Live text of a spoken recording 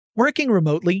Working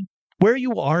remotely, where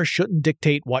you are shouldn't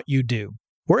dictate what you do.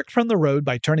 Work from the road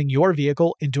by turning your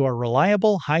vehicle into a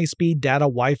reliable high-speed data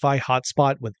Wi-Fi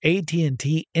hotspot with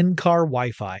AT&T in-car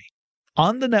Wi-Fi.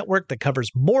 On the network that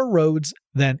covers more roads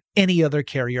than any other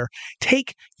carrier,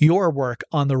 take your work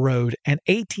on the road and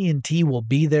AT&T will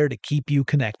be there to keep you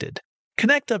connected.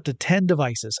 Connect up to 10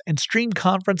 devices and stream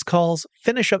conference calls,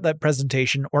 finish up that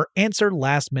presentation, or answer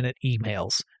last-minute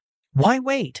emails. Why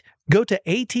wait? Go to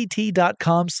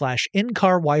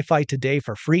att.com/in-car Wi-Fi today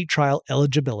for free trial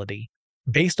eligibility.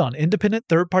 Based on independent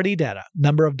third-party data,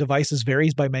 number of devices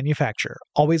varies by manufacturer.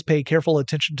 Always pay careful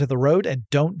attention to the road and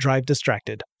don't drive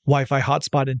distracted. Wi-Fi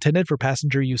hotspot intended for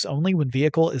passenger use only when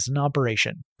vehicle is in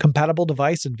operation. Compatible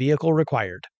device and vehicle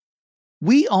required.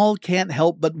 We all can't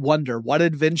help but wonder what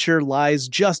adventure lies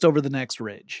just over the next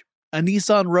ridge. A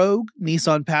Nissan Rogue,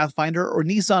 Nissan Pathfinder, or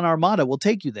Nissan Armada will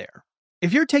take you there.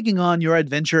 If you're taking on your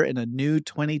adventure in a new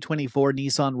 2024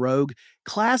 Nissan Rogue,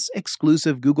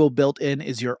 class-exclusive Google built-in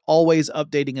is your always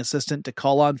updating assistant to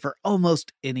call on for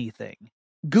almost anything.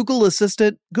 Google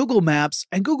Assistant, Google Maps,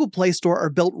 and Google Play Store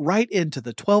are built right into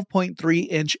the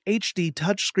 12.3-inch HD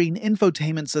touchscreen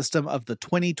infotainment system of the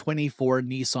 2024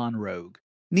 Nissan Rogue.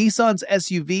 Nissan's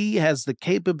SUV has the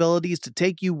capabilities to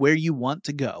take you where you want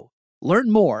to go.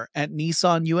 Learn more at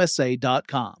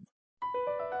nissanusa.com.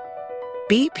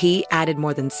 BP added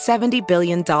more than $70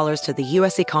 billion to the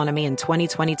U.S. economy in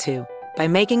 2022 by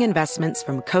making investments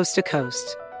from coast to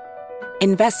coast.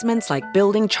 Investments like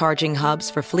building charging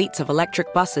hubs for fleets of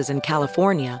electric buses in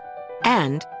California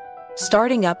and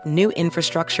starting up new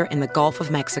infrastructure in the Gulf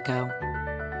of Mexico.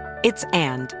 It's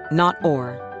and, not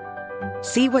or.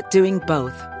 See what doing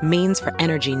both means for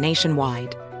energy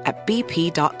nationwide at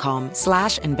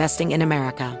bp.com/investing in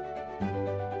America.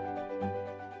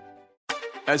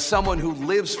 As someone who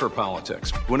lives for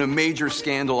politics, when a major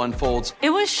scandal unfolds,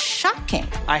 it was shocking.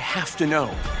 I have to know,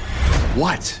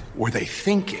 what were they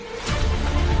thinking?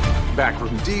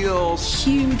 Backroom deals,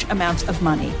 huge amounts of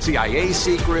money, CIA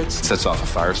secrets, sets off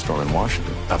a firestorm in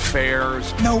Washington,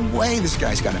 affairs. No way this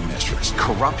guy's got a mistress.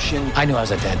 Corruption. I knew I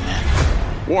was a dead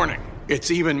man. Warning,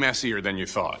 it's even messier than you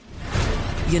thought.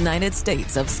 United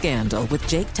States of Scandal with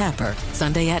Jake Tapper,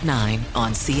 Sunday at 9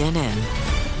 on CNN.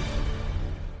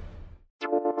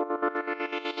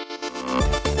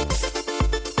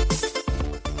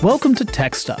 Welcome to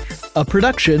Tech Stuff, a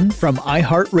production from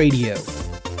iHeartRadio.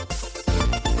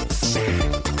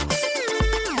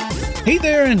 Hey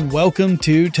there, and welcome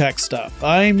to Tech Stuff.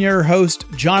 I'm your host,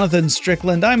 Jonathan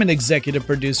Strickland. I'm an executive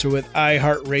producer with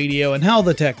iHeartRadio, and how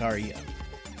the tech are you?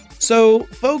 So,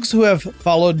 folks who have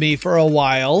followed me for a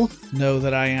while know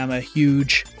that I am a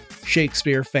huge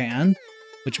Shakespeare fan,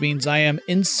 which means I am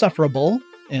insufferable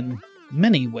in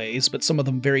many ways, but some of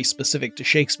them very specific to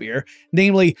Shakespeare.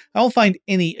 Namely, I'll find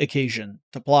any occasion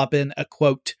to plop in a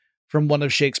quote from one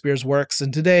of Shakespeare's works,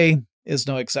 and today is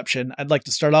no exception. I'd like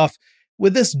to start off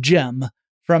with this gem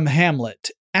from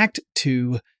Hamlet, Act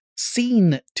 2,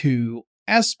 Scene 2,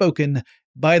 as spoken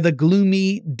by the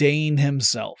gloomy Dane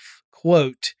himself.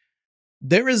 Quote,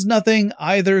 "There is nothing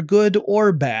either good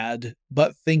or bad,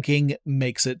 but thinking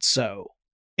makes it so."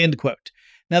 End quote.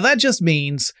 Now that just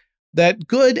means that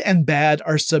good and bad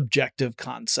are subjective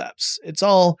concepts. It's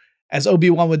all, as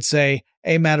Obi-Wan would say,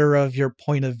 a matter of your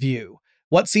point of view.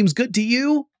 What seems good to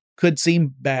you could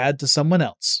seem bad to someone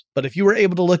else. But if you were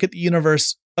able to look at the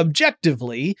universe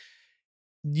objectively,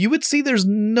 you would see there's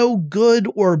no good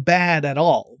or bad at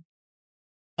all.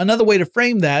 Another way to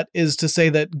frame that is to say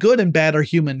that good and bad are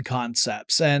human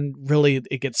concepts, and really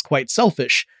it gets quite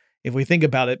selfish if we think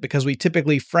about it, because we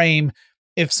typically frame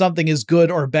if something is good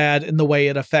or bad in the way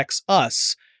it affects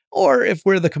us, or if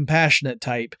we're the compassionate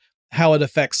type, how it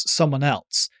affects someone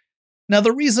else. Now,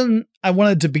 the reason I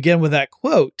wanted to begin with that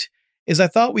quote is I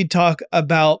thought we'd talk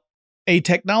about a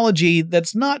technology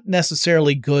that's not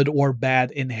necessarily good or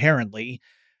bad inherently,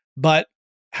 but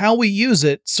how we use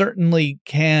it certainly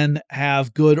can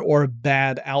have good or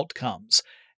bad outcomes.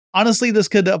 Honestly, this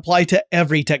could apply to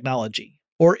every technology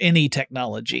or any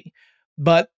technology,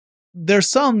 but there's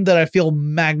some that I feel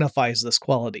magnifies this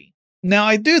quality. Now,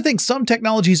 I do think some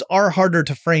technologies are harder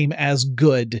to frame as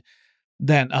good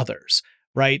than others,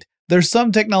 right? There's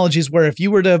some technologies where if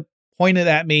you were to point it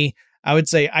at me, I would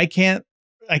say, I can't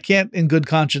in good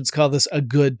conscience call this a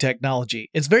good technology.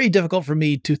 It's very difficult for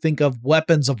me to think of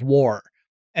weapons of war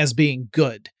as being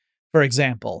good, for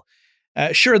example.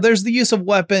 Sure, there's the use of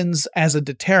weapons as a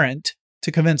deterrent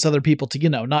to convince other people to,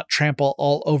 not trample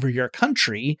all over your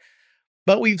country.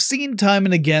 But we've seen time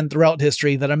and again throughout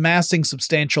history that amassing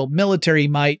substantial military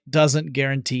might doesn't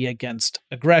guarantee against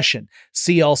aggression.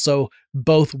 See also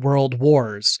both world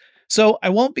wars. So I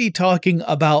won't be talking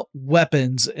about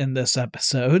weapons in this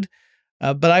episode,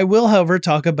 but I will, however,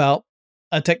 talk about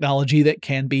a technology that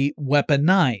can be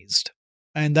weaponized,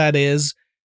 and that is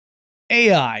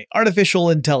AI, artificial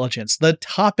intelligence, the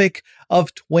topic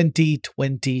of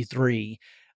 2023.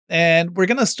 And we're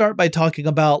going to start by talking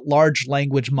about large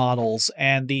language models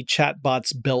and the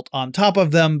chatbots built on top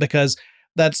of them, because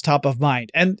that's top of mind.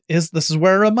 And this is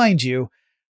where I remind you,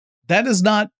 that is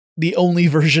not the only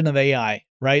version of AI,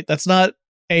 right? That's not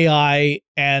AI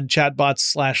and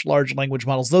chatbots / large language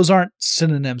models. Those aren't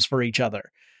synonyms for each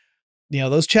other.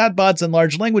 Those chatbots and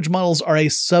large language models are a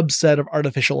subset of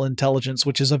artificial intelligence,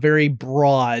 which is a very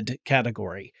broad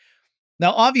category.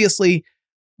 Now, obviously,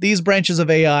 these branches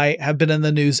of AI have been in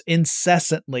the news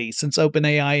incessantly since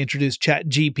OpenAI introduced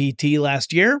ChatGPT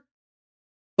last year.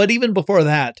 But even before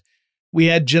that, we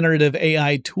had generative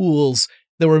AI tools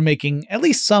that were making at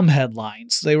least some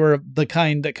headlines. They were the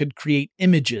kind that could create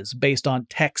images based on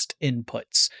text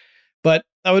inputs. But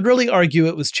I would really argue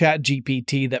it was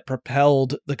ChatGPT that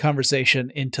propelled the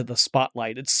conversation into the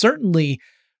spotlight. It's certainly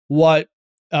what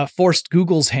forced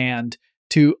Google's hand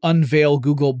to unveil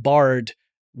Google Bard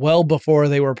well before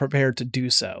they were prepared to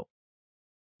do so.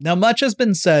 Now, much has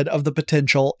been said of the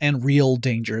potential and real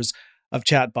dangers of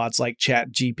chatbots like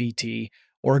ChatGPT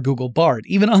or Google Bard.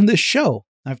 Even on this show,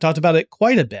 I've talked about it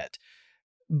quite a bit.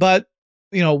 But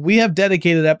we have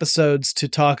dedicated episodes to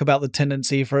talk about the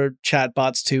tendency for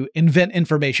chatbots to invent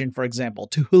information, for example,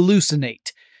 to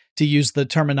hallucinate, to use the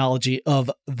terminology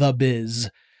of the biz.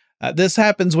 This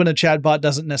happens when a chatbot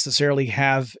doesn't necessarily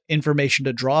have information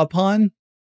to draw upon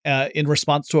in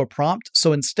response to a prompt.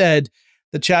 So instead,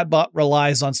 the chatbot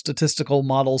relies on statistical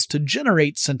models to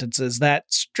generate sentences that,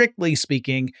 strictly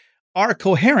speaking, are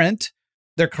coherent,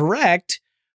 they're correct,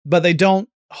 but they don't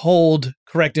hold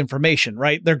correct information,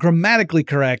 right? They're grammatically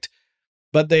correct,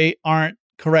 but they aren't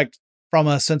correct from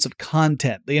a sense of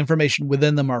content. The information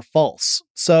within them are false.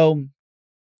 So,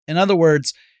 in other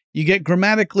words, you get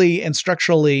grammatically and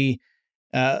structurally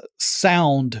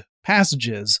sound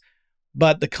passages,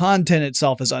 but the content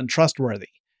itself is untrustworthy.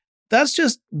 That's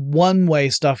just one way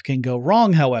stuff can go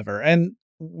wrong, however, and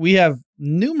we have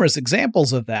numerous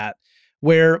examples of that,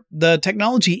 where the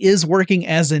technology is working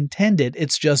as intended,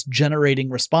 it's just generating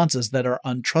responses that are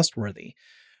untrustworthy.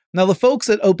 Now, the folks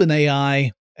at OpenAI,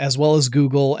 as well as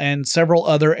Google and several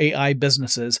other AI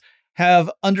businesses, have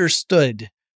understood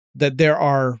that there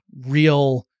are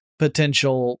real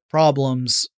potential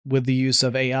problems with the use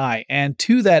of AI. And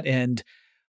to that end,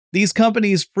 these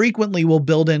companies frequently will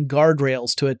build in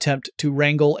guardrails to attempt to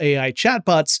wrangle AI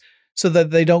chatbots so that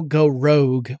they don't go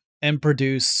rogue and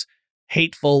produce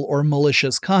hateful or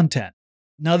malicious content.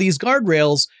 Now, these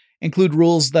guardrails include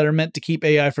rules that are meant to keep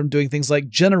AI from doing things like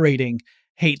generating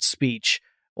hate speech,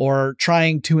 or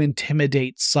trying to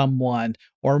intimidate someone,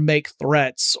 or make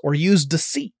threats, or use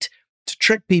deceit to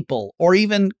trick people, or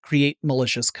even create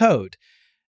malicious code.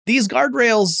 These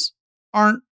guardrails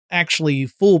aren't actually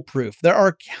foolproof. There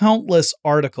are countless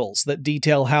articles that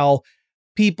detail how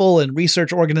people and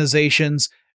research organizations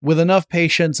with enough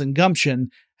patience and gumption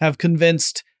have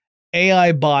convinced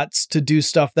AI bots to do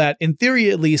stuff that, in theory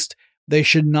at least, they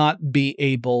should not be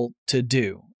able to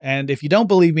do. And if you don't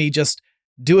believe me, just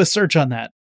do a search on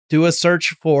that. Do a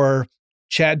search for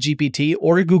ChatGPT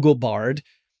or Google Bard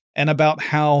and about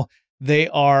how they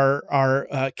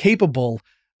are capable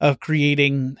of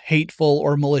creating hateful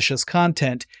or malicious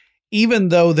content, even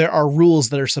though there are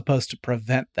rules that are supposed to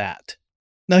prevent that.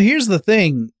 Now, here's the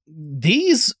thing.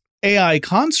 These AI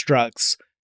constructs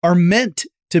are meant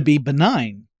to be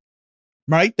benign,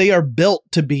 right? They are built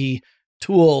to be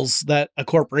tools that a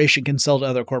corporation can sell to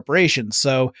other corporations.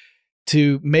 So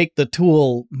to make the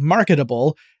tool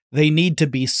marketable, they need to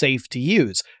be safe to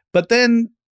use. But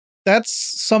then that's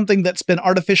something that's been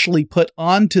artificially put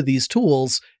onto these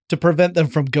tools to prevent them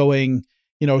from going,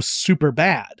 super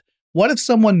bad. What if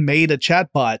someone made a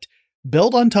chatbot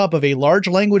built on top of a large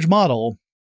language model,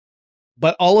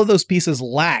 but all of those pieces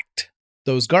lacked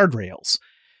those guardrails?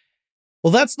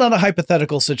 Well, that's not a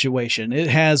hypothetical situation. It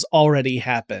has already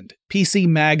happened.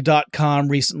 PCMag.com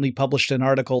recently published an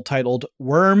article titled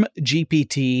 "Worm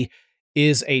GPT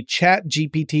is a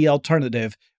ChatGPT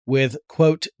alternative with,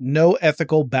 quote, no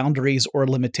ethical boundaries or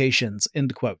limitations,"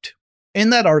 end quote. In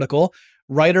that article,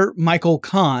 writer Michael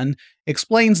Kahn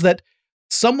explains that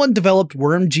someone developed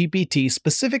Worm GPT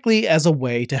specifically as a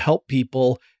way to help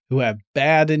people who have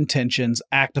bad intentions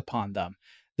act upon them.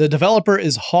 The developer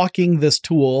is hawking this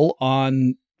tool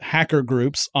on hacker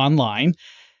groups online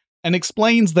and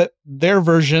explains that their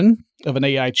version of an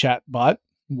AI chatbot,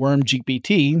 Worm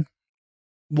GPT,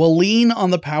 will lean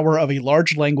on the power of a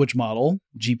large language model,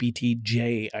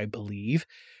 GPT-J, I believe,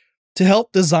 to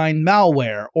help design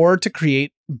malware or to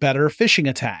create better phishing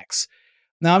attacks.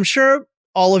 Now, I'm sure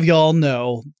all of y'all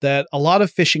know that a lot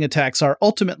of phishing attacks are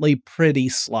ultimately pretty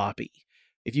sloppy.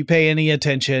 If you pay any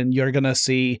attention, you're going to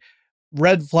see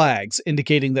red flags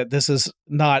indicating that this is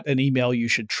not an email you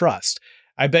should trust.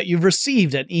 I bet you've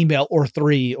received an email or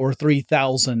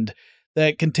 3,000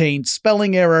 that contained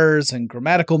spelling errors and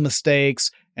grammatical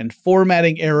mistakes and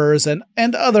formatting errors and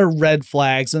other red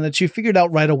flags, and that you figured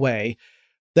out right away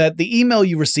that the email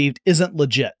you received isn't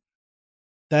legit,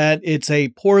 that it's a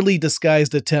poorly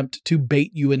disguised attempt to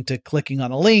bait you into clicking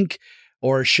on a link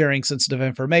or sharing sensitive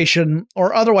information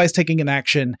or otherwise taking an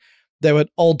action that would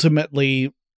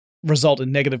ultimately result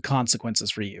in negative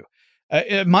consequences for you.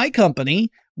 At my company,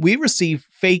 we receive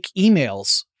fake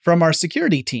emails from our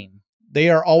security team. They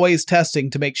are always testing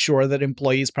to make sure that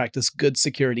employees practice good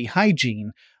security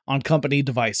hygiene on company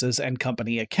devices and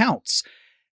company accounts.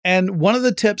 And one of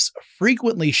the tips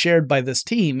frequently shared by this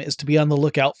team is to be on the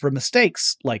lookout for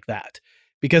mistakes like that,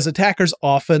 because attackers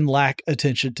often lack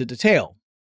attention to detail.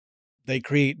 They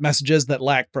create messages that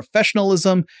lack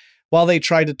professionalism while they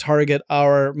try to target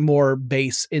our more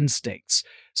base instincts.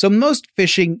 So most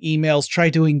phishing emails try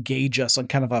to engage us on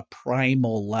kind of a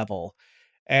primal level.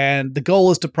 And the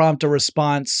goal is to prompt a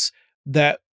response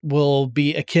that will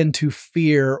be akin to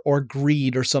fear or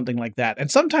greed or something like that. And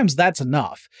sometimes that's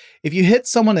enough. If you hit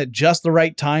someone at just the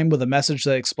right time with a message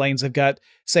that explains they've got,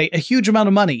 say, a huge amount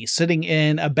of money sitting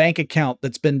in a bank account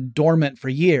that's been dormant for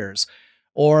years,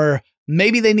 or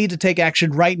maybe they need to take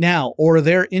action right now, or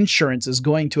their insurance is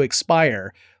going to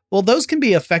expire, well, those can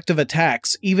be effective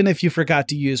attacks even if you forgot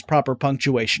to use proper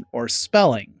punctuation or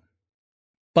spelling.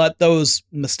 But those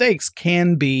mistakes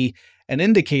can be an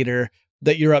indicator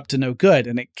that you're up to no good,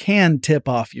 and it can tip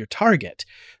off your target.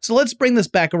 So let's bring this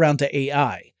back around to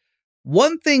AI.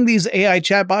 One thing these AI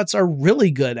chatbots are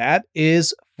really good at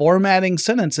is formatting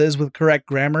sentences with correct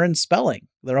grammar and spelling.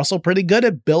 They're also pretty good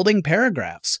at building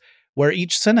paragraphs, where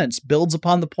each sentence builds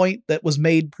upon the point that was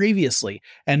made previously,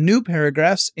 and new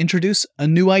paragraphs introduce a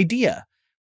new idea.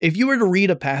 If you were to read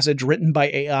a passage written by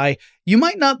AI, you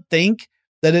might not think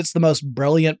that it's the most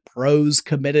brilliant prose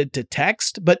committed to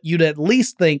text, but you'd at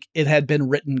least think it had been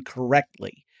written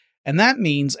correctly. And that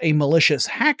means a malicious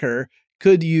hacker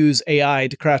could use AI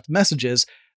to craft messages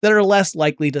that are less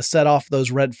likely to set off those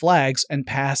red flags and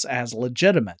pass as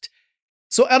legitimate.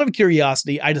 So out of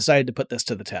curiosity, I decided to put this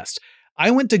to the test. I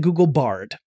went to Google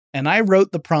Bard, and I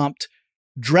wrote the prompt,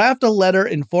 draft a letter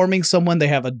informing someone they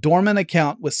have a dormant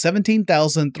account with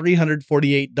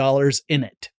 $17,348 in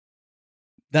it.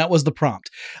 That was the prompt.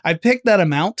 I picked that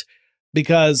amount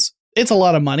because it's a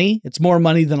lot of money. It's more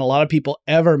money than a lot of people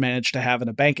ever manage to have in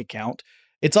a bank account.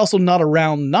 It's also not a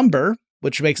round number,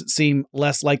 which makes it seem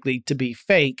less likely to be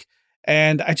fake.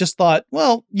 And I just thought,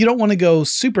 well, you don't want to go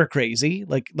super crazy.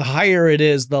 Like, the higher it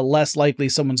is, the less likely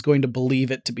someone's going to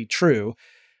believe it to be true.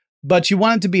 But you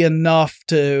want it to be enough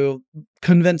to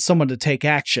convince someone to take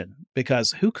action,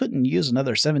 because who couldn't use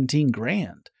another 17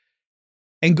 grand?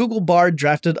 And Google Bard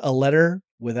drafted a letter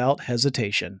without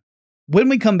hesitation. When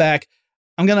we come back,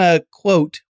 I'm going to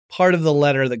quote part of the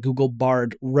letter that Google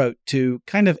Bard wrote to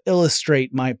kind of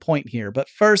illustrate my point here. But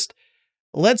first,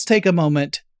 let's take a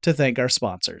moment to thank our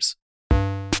sponsors.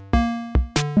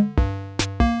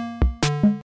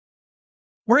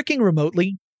 Working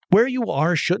remotely, where you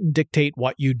are shouldn't dictate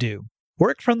what you do.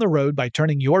 Work from the road by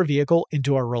turning your vehicle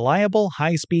into a reliable,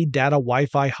 high-speed data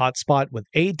Wi-Fi hotspot with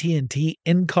AT&T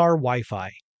in-car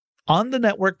Wi-Fi. On the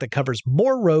network that covers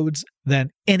more roads than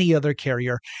any other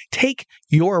carrier, take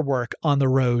your work on the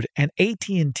road, and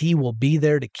AT&T will be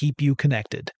there to keep you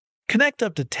connected. Connect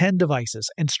up to 10 devices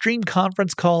and stream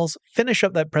conference calls, finish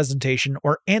up that presentation,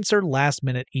 or answer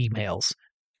last-minute emails.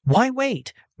 Why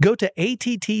wait? Go to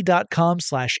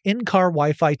att.com/in-car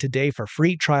Wi-Fi today for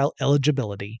free trial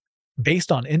eligibility.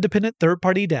 Based on independent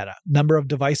third-party data, number of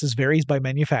devices varies by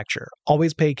manufacturer.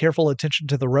 Always pay careful attention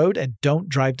to the road and don't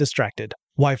drive distracted.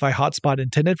 Wi-Fi hotspot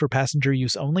intended for passenger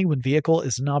use only when vehicle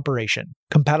is in operation.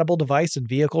 Compatible device and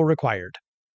vehicle required.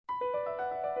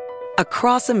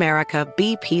 Across America,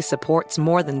 BP supports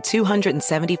more than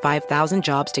 275,000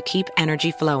 jobs to keep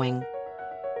energy flowing.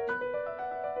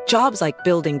 Jobs like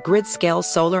building grid-scale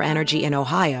solar energy in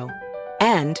Ohio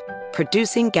and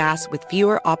producing gas with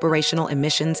fewer operational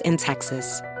emissions in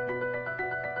Texas.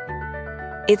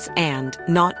 It's and,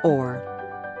 not or.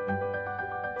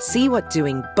 See what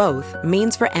doing both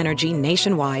means for energy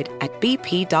nationwide at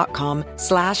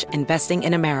bp.com/investing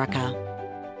in America.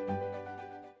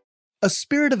 A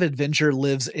spirit of adventure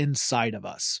lives inside of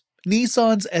us.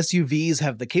 Nissan's SUVs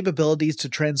have the capabilities to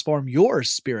transform your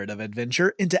spirit of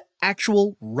adventure into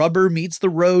actual rubber meets the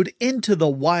road into the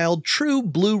wild, true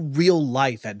blue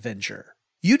real-life adventure.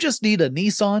 You just need a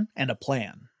Nissan and a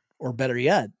plan. Or better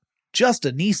yet, just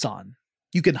a Nissan.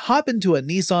 You can hop into a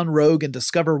Nissan Rogue and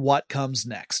discover what comes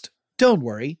next. Don't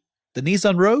worry, the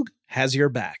Nissan Rogue has your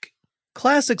back.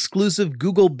 Class-exclusive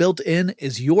Google built-in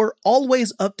is your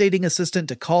always updating assistant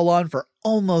to call on for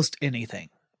almost anything.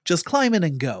 Just climb in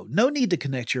and go, no need to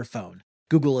connect your phone.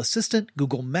 Google Assistant,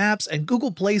 Google Maps, and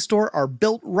Google Play Store are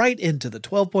built right into the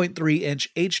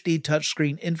 12.3-inch HD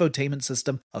touchscreen infotainment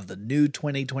system of the new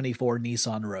 2024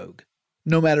 Nissan Rogue.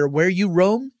 No matter where you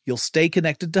roam, you'll stay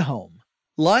connected to home.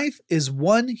 Life is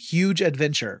one huge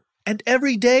adventure, and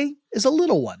every day is a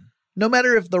little one. No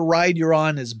matter if the ride you're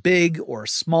on is big or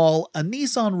small, a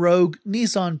Nissan Rogue,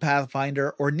 Nissan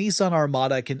Pathfinder, or Nissan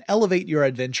Armada can elevate your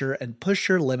adventure and push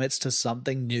your limits to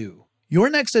something new. Your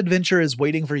next adventure is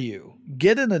waiting for you.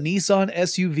 Get in a Nissan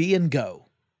SUV and go.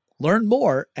 Learn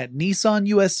more at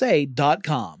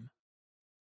nissanusa.com.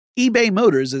 eBay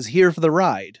Motors is here for the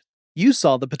ride. You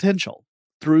saw the potential.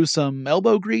 Through some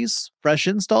elbow grease, fresh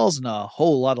installs, and a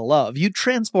whole lot of love, you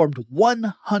transformed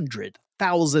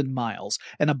 100,000 miles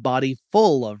and a body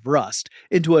full of rust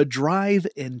into a drive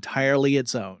entirely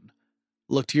its own.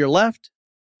 Look to your left,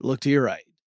 look to your right.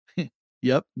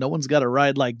 Yep, no one's got a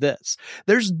ride like this.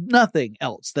 There's nothing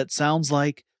else that sounds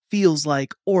like, feels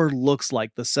like, or looks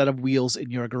like the set of wheels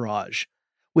in your garage.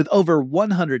 With over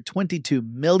 122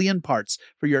 million parts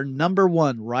for your number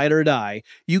one ride or die,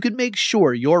 you can make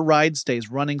sure your ride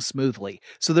stays running smoothly,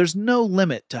 so there's no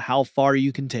limit to how far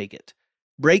you can take it.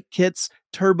 Brake kits,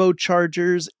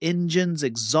 turbochargers, engines,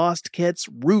 exhaust kits,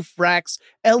 roof racks,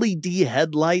 LED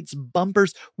headlights,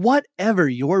 bumpers, whatever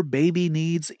your baby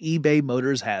needs, eBay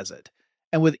Motors has it.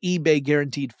 And with eBay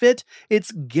Guaranteed Fit,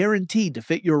 it's guaranteed to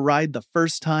fit your ride the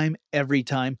first time, every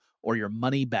time, or your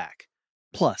money back.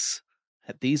 Plus,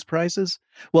 at these prices,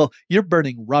 well, you're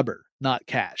burning rubber, not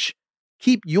cash.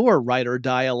 Keep your ride or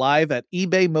die alive at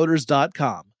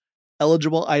ebaymotors.com.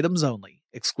 Eligible items only.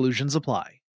 Exclusions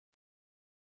apply.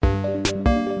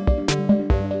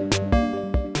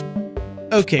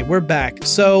 Okay, we're back.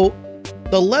 So,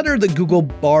 the letter that Google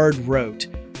Bard wrote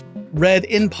read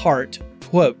in part,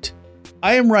 quote,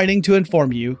 "I am writing to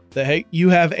inform you that you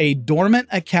have a dormant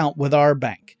account with our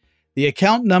bank. The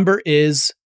account number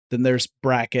is," then there's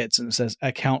brackets and it says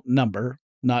account number,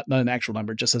 not an actual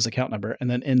number, just says account number, and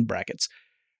then in brackets.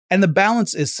 And the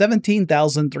balance is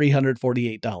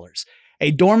 $17,348. A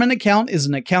dormant account is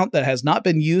an account that has not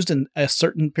been used in a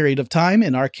certain period of time.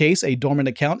 In our case, a dormant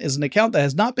account is an account that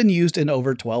has not been used in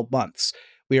over 12 months.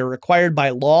 We are required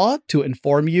by law to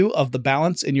inform you of the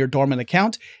balance in your dormant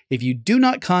account. If you do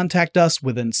not contact us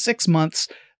within 6 months,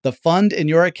 the fund in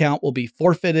your account will be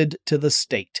forfeited to the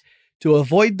state. To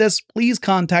avoid this, please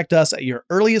contact us at your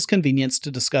earliest convenience to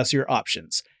discuss your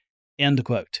options." End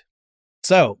quote.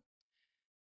 So,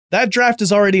 that draft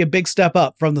is already a big step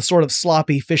up from the sort of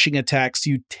sloppy phishing attacks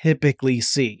you typically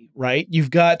see, right? You've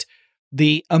got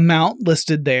the amount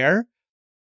listed there.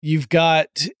 You've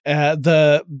got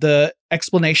the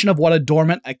explanation of what a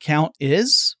dormant account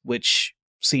is, which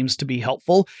seems to be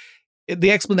helpful.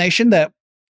 The explanation that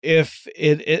if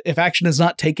action is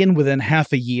not taken within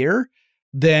half a year,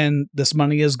 then this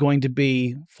money is going to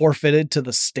be forfeited to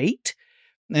the state.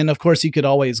 And of course, you could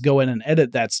always go in and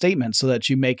edit that statement so that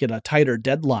you make it a tighter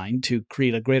deadline to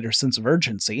create a greater sense of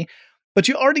urgency. But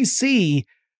you already see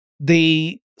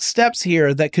the steps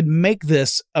here that could make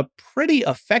this a pretty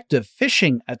effective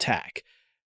phishing attack.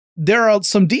 There are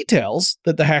some details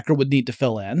that the hacker would need to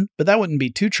fill in, but that wouldn't be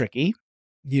too tricky.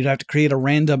 You'd have to create a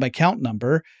random account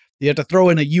number. You have to throw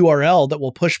in a URL that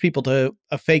will push people to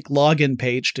a fake login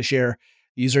page to share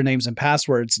usernames and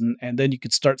passwords, and then you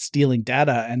could start stealing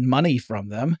data and money from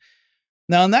them.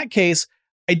 Now, in that case,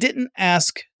 I didn't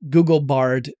ask Google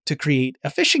Bard to create a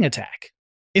phishing attack.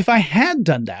 If I had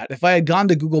done that, if I had gone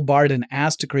to Google Bard and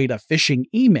asked to create a phishing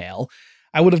email,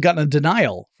 I would have gotten a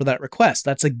denial for that request.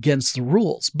 That's against the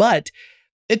rules. But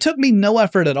it took me no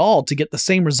effort at all to get the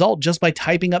same result just by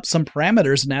typing up some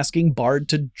parameters and asking Bard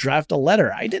to draft a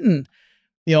letter. I didn't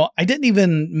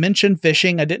even mention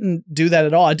phishing. I didn't do that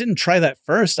at all. I didn't try that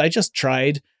first. I just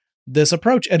tried this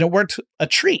approach and it worked a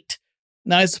treat.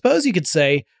 Now, I suppose you could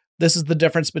say this is the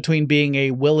difference between being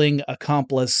a willing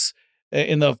accomplice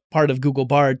in the part of Google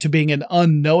Bard to being an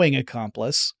unknowing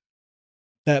accomplice.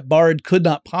 That Bard could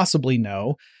not possibly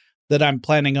know that I'm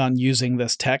planning on using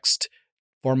this text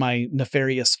for my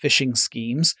nefarious phishing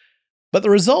schemes. But the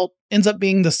result ends up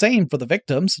being the same for the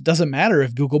victims. It doesn't matter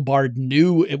if Google Bard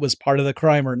knew it was part of the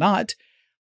crime or not.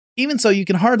 Even so, you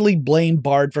can hardly blame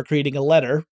Bard for creating a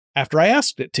letter after I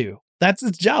asked it to. That's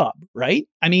its job, right?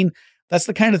 I mean, that's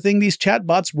the kind of thing these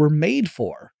chatbots were made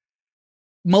for.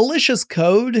 Malicious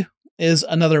code is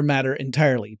another matter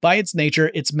entirely. By its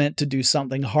nature, it's meant to do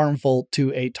something harmful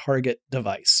to a target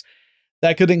device.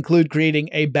 That could include creating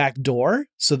a backdoor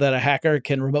so that a hacker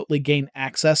can remotely gain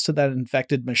access to that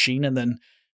infected machine and then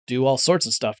do all sorts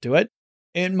of stuff to it.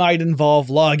 It might involve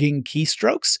logging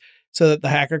keystrokes so that the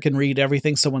hacker can read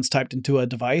everything someone's typed into a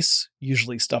device,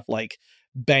 usually stuff like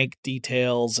bank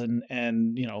details and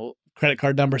credit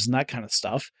card numbers and that kind of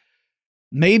stuff.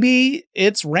 Maybe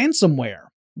it's ransomware.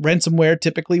 Ransomware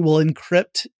typically will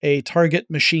encrypt a target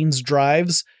machine's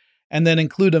drives and then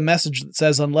include a message that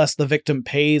says unless the victim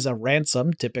pays a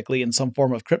ransom, typically in some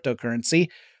form of cryptocurrency,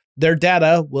 their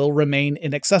data will remain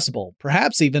inaccessible,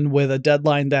 perhaps even with a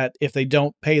deadline that if they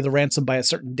don't pay the ransom by a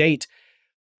certain date,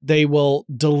 they will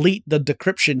delete the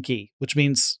decryption key, which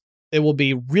means it will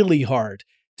be really hard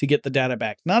to get the data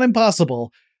back. Not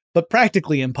impossible, but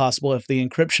practically impossible if the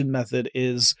encryption method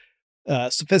is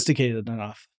sophisticated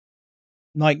enough.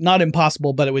 Like, not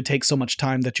impossible, but it would take so much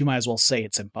time that you might as well say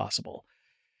it's impossible.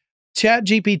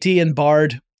 ChatGPT and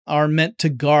Bard are meant to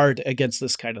guard against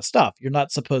this kind of stuff. You're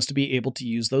not supposed to be able to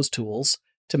use those tools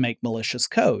to make malicious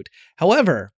code.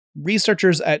 However,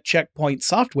 researchers at Checkpoint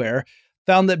Software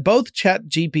found that both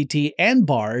ChatGPT and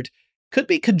Bard could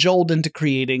be cajoled into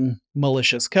creating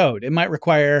malicious code. It might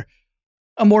require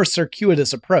a more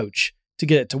circuitous approach to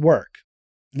get it to work.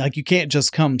 Like, you can't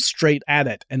just come straight at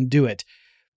it and do it.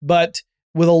 But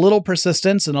with a little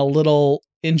persistence and a little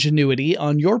ingenuity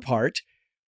on your part,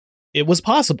 it was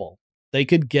possible. They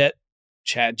could get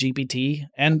ChatGPT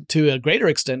and, to a greater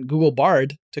extent, Google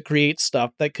Bard to create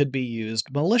stuff that could be used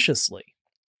maliciously.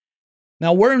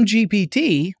 Now,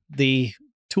 WormGPT, the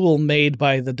tool made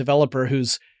by the developer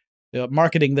who's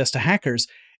marketing this to hackers,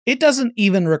 it doesn't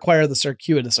even require the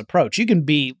circuitous approach. You can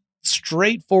be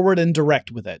straightforward and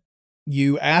direct with it.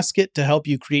 You ask it to help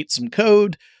you create some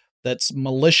code that's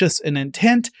malicious in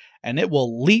intent, and it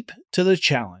will leap to the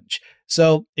challenge.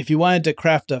 So if you wanted to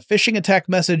craft a phishing attack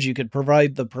message, you could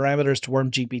provide the parameters to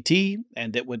WormGPT,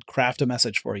 and it would craft a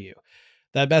message for you.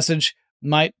 That message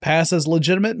might pass as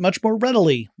legitimate much more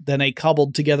readily than a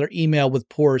cobbled together email with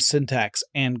poor syntax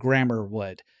and grammar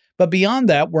would. But beyond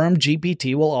that,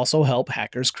 WormGPT will also help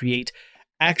hackers create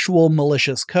actual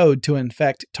malicious code to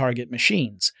infect target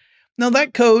machines. Now,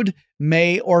 that code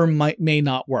may or may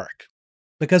not work.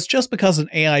 Because just because an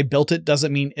AI built it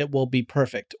doesn't mean it will be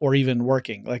perfect or even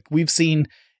working. Like, we've seen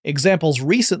examples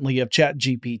recently of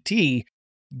ChatGPT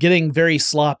getting very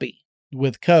sloppy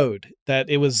with code, that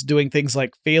it was doing things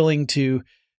like failing to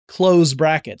close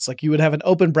brackets. Like, you would have an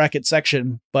open bracket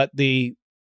section, but the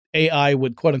AI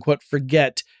would quote unquote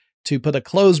forget to put a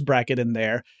close bracket in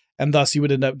there, and thus you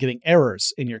would end up getting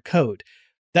errors in your code.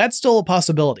 That's still a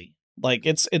possibility. Like,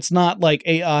 it's not like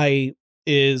AI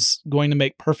is going to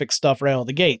make perfect stuff right out of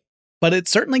the gate, but it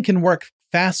certainly can work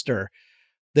faster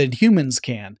than humans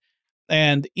can.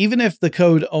 And even if the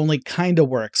code only kind of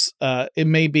works, it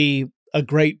may be a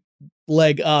great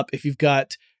leg up if you've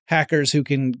got hackers who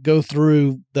can go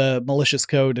through the malicious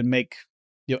code and make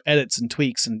edits and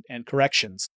tweaks and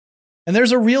corrections. And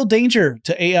there's a real danger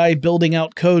to AI building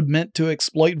out code meant to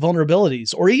exploit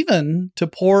vulnerabilities, or even to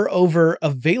pore over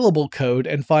available code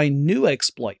and find new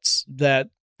exploits that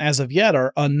as of yet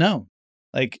are unknown.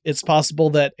 Like, it's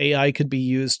possible that AI could be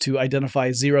used to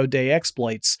identify zero-day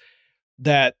exploits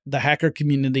that the hacker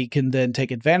community can then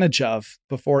take advantage of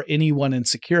before anyone in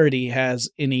security has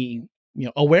any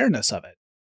awareness of it.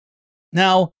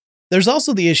 Now, there's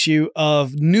also the issue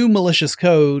of new malicious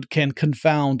code can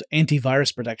confound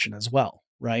antivirus protection as well,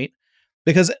 right?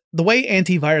 Because the way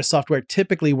antivirus software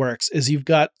typically works is you've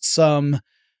got some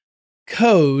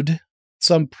code,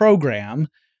 some program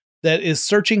that is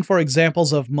searching for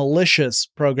examples of malicious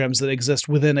programs that exist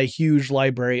within a huge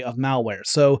library of malware.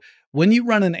 So when you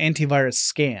run an antivirus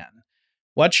scan,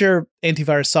 what your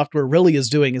antivirus software really is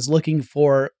doing is looking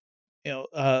for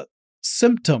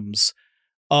symptoms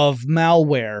of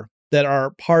malware that are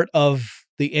part of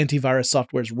the antivirus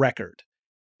software's record.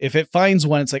 If it finds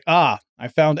one, it's like, I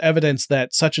found evidence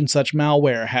that such and such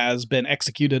malware has been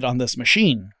executed on this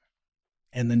machine.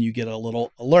 And then you get a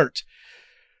little alert.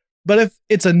 But if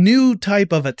it's a new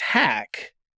type of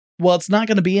attack, well, it's not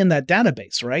going to be in that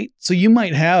database, right? So you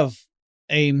might have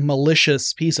a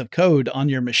malicious piece of code on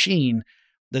your machine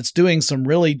that's doing some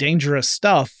really dangerous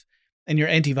stuff, and your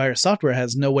antivirus software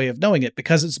has no way of knowing it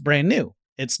because it's brand new.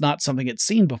 It's not something it's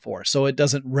seen before, so it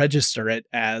doesn't register it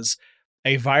as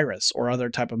a virus or other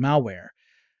type of malware.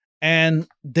 And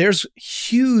there's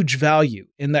huge value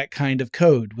in that kind of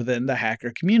code within the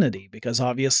hacker community, because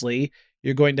obviously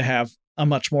you're going to have a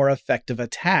much more effective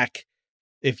attack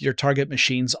if your target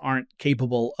machines aren't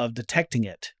capable of detecting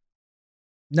it.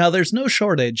 Now, there's no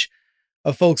shortage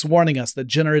of folks warning us that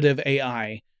generative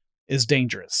AI is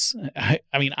dangerous. I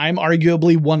mean, I'm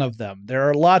arguably one of them. There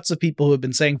are lots of people who have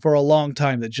been saying for a long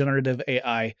time that generative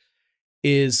AI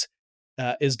is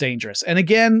dangerous. And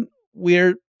again,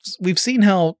 we've seen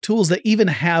how tools that even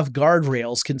have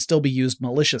guardrails can still be used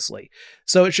maliciously.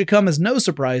 So it should come as no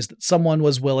surprise that someone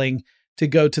was willing to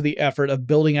go to the effort of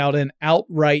building out an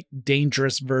outright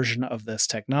dangerous version of this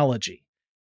technology,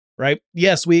 right?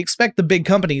 Yes, we expect the big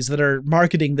companies that are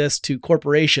marketing this to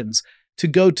corporations to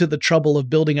go to the trouble of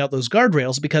building out those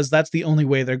guardrails, because that's the only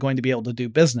way they're going to be able to do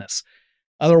business.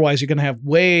 Otherwise, you're going to have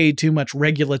way too much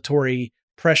regulatory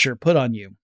pressure put on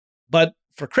you. But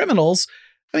for criminals,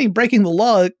 I mean, breaking the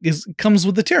law comes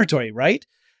with the territory, right?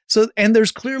 So, and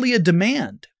there's clearly a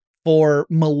demand for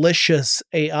malicious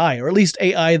AI, or at least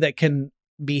AI that can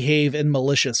behave in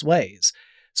malicious ways.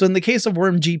 So in the case of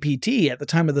WormGPT, at the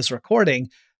time of this recording,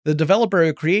 the developer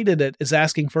who created it is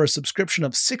asking for a subscription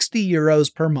of 60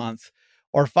 euros per month,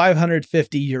 or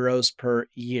 550 euros per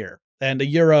year. And a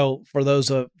euro, for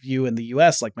those of you in the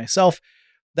US like myself,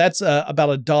 that's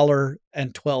about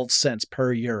 $1.12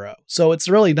 per euro. So it's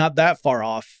really not that far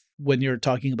off when you're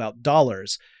talking about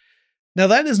dollars. Now,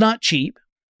 that is not cheap,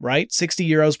 right? 60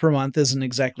 euros per month isn't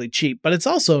exactly cheap, but it's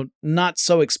also not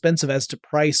so expensive as to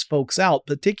price folks out,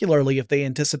 particularly if they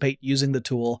anticipate using the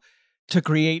tool to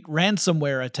create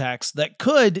ransomware attacks that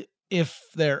could, if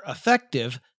they're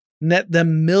effective, net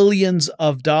them millions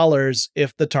of dollars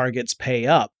if the targets pay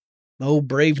up. Oh,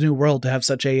 brave new world to have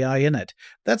such AI in it.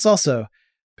 That's also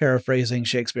paraphrasing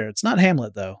Shakespeare. It's not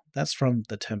Hamlet, though. That's from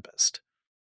The Tempest.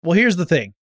 Well, here's the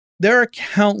thing. There are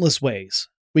countless ways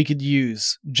we could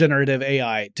use generative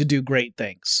AI to do great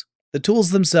things. The tools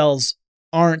themselves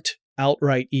aren't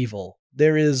outright evil.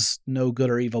 There is no good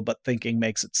or evil, but thinking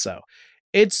makes it so.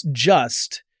 It's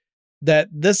just that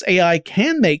this AI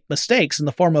can make mistakes in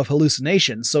the form of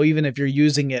hallucinations. So even if you're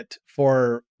using it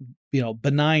for,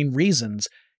 benign reasons,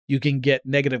 you can get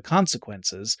negative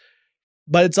consequences.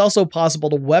 But it's also possible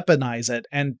to weaponize it,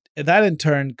 and that in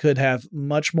turn could have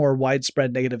much more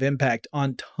widespread negative impact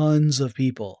on tons of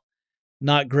people.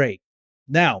 Not great.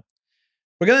 Now,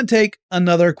 we're going to take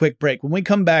another quick break. When we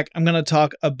come back, I'm going to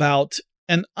talk about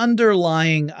an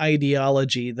underlying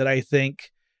ideology that I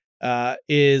think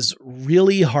is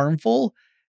really harmful,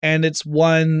 and it's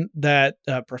one that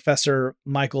Professor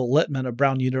Michael Littman of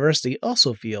Brown University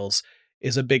also feels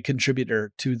is a big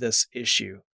contributor to this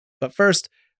issue. But first,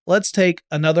 let's take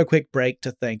another quick break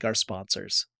to thank our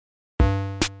sponsors.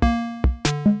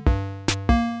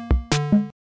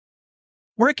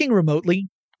 Working remotely,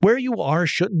 where you are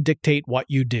shouldn't dictate what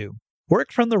you do.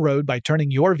 Work from the road by turning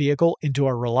your vehicle into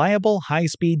a reliable,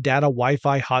 high-speed data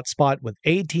Wi-Fi hotspot with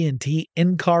AT&T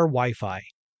in-car Wi-Fi.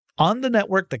 On the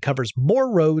network that covers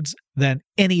more roads than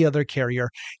any other carrier,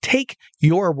 take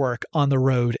your work on the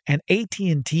road, and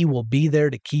AT&T will be there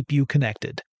to keep you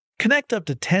connected. Connect up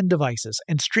to 10 devices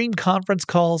and stream conference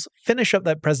calls, finish up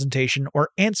that presentation, or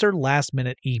answer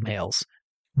last-minute emails.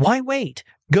 Why wait?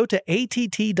 Go to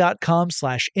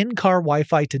att.com/in-car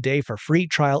Wi-Fi today for free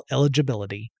trial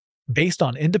eligibility. Based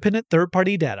on independent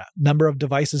third-party data, number of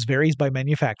devices varies by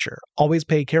manufacturer. Always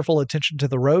pay careful attention to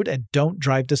the road and don't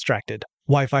drive distracted.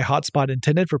 Wi-Fi hotspot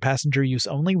intended for passenger use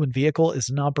only when vehicle is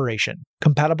in operation.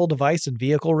 Compatible device and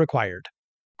vehicle required.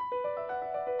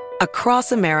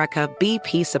 Across America,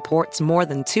 BP supports more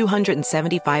than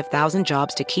 275,000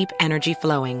 jobs to keep energy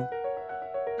flowing.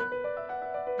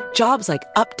 Jobs like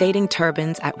updating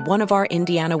turbines at one of our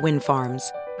Indiana wind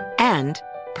farms and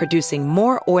producing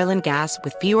more oil and gas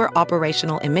with fewer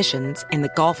operational emissions in the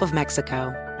Gulf of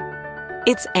Mexico.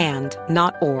 It's and,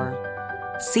 not or.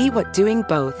 See what doing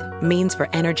both means for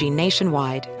energy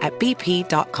nationwide at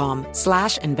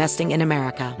bp.com/investing in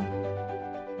America.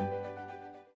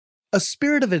 A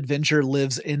spirit of adventure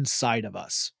lives inside of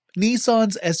us.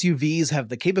 Nissan's SUVs have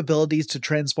the capabilities to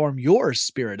transform your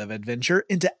spirit of adventure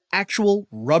into actual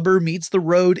rubber meets the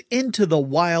road, into the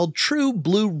wild, true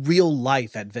blue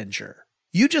real-life adventure.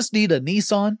 You just need a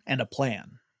Nissan and a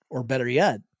plan. Or better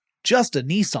yet, just a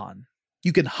Nissan.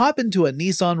 You can hop into a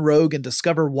Nissan Rogue and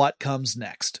discover what comes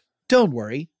next. Don't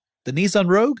worry, the Nissan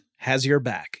Rogue has your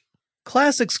back.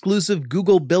 Class-exclusive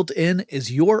Google built-in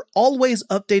is your always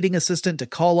updating assistant to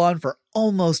call on for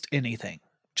almost anything.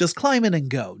 Just climb in and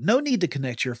go. No need to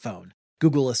connect your phone.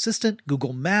 Google Assistant,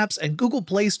 Google Maps, and Google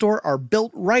Play Store are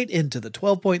built right into the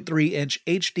 12.3-inch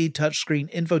HD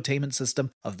touchscreen infotainment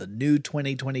system of the new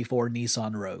 2024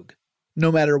 Nissan Rogue.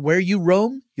 No matter where you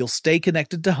roam, you'll stay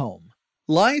connected to home.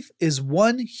 Life is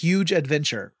one huge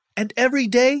adventure, and every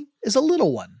day is a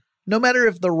little one. No matter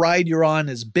if the ride you're on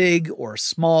is big or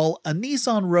small, a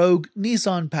Nissan Rogue,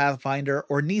 Nissan Pathfinder,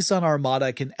 or Nissan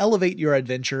Armada can elevate your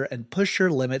adventure and push your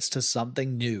limits to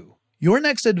something new. Your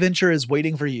next adventure is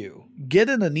waiting for you. Get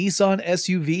in a Nissan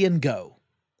SUV and go.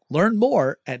 Learn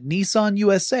more at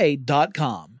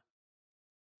nissanusa.com.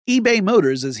 eBay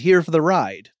Motors is here for the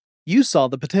ride. You saw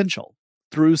the potential.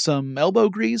 Through some elbow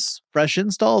grease, fresh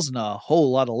installs, and a whole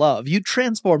lot of love, you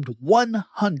transformed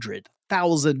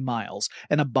 100,000 miles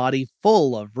and a body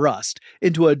full of rust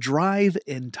into a drive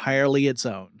entirely its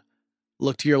own.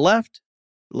 Look to your left,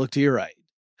 look to your right.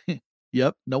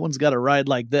 Yep, no one's got a ride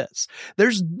like this.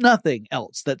 There's nothing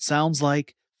else that sounds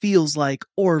like, feels like,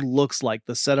 or looks like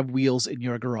the set of wheels in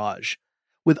your garage.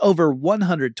 With over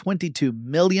 122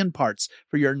 million parts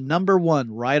for your number one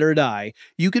ride or die,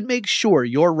 you can make sure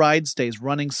your ride stays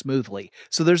running smoothly,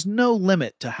 so there's no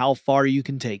limit to how far you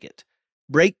can take it.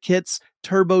 Brake kits,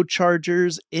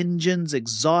 turbochargers, engines,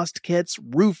 exhaust kits,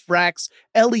 roof racks,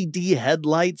 LED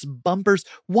headlights, bumpers,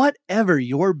 whatever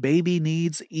your baby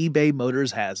needs, eBay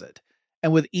Motors has it.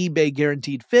 And with eBay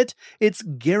Guaranteed Fit, it's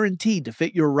guaranteed to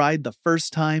fit your ride the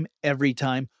first time, every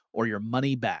time, or your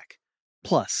money back.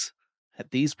 Plus, at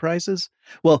these prices,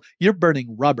 well, you're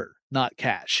burning rubber, not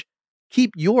cash.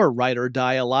 Keep your ride or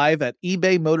die alive at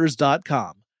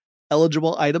ebaymotors.com.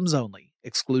 Eligible items only.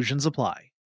 Exclusions apply.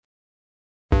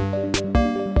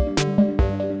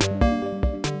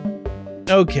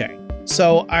 Okay,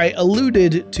 so I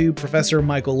alluded to Professor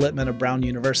Michael Littman of Brown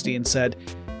University and said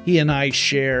he and I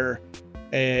share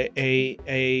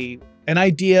an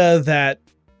idea that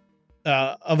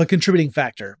of a contributing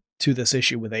factor to this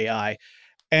issue with AI,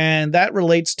 and that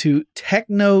relates to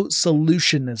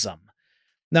techno-solutionism.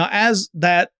 Now, as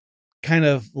that kind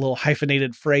of little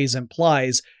hyphenated phrase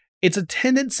implies, it's a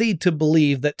tendency to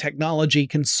believe that technology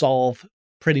can solve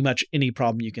pretty much any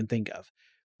problem you can think of.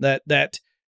 That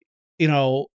you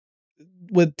know,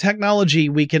 with technology,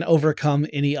 we can overcome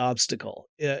any obstacle.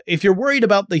 If you're worried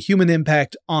about the human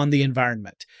impact on the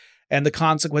environment and the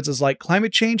consequences like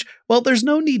climate change, well, there's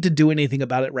no need to do anything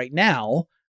about it right now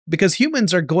because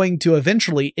humans are going to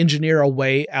eventually engineer a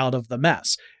way out of the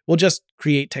mess. We'll just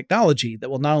create technology that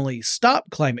will not only stop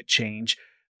climate change,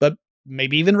 but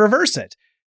maybe even reverse it,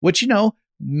 which,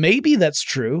 maybe that's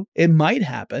true. It might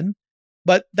happen,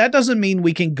 but that doesn't mean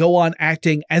we can go on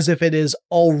acting as if it is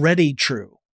already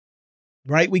true.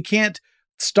 Right? We can't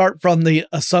start from the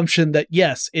assumption that,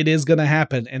 yes, it is going to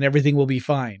happen and everything will be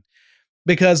fine.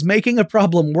 Because making a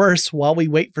problem worse while we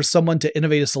wait for someone to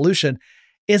innovate a solution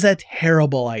is a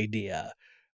terrible idea.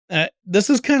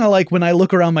 This is kind of like when I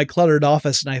look around my cluttered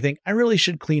office and I think, I really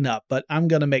should clean up, but I'm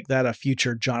going to make that a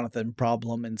future Jonathan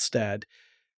problem instead.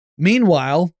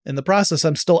 Meanwhile, in the process,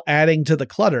 I'm still adding to the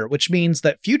clutter, which means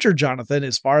that future Jonathan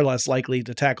is far less likely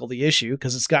to tackle the issue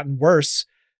because it's gotten worse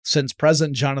since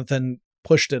present Jonathan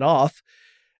pushed it off.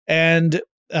 And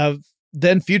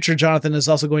then future Jonathan is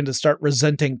also going to start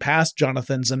resenting past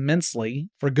Jonathans immensely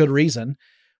for good reason.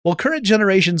 Well, current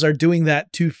generations are doing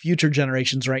that to future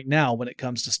generations right now when it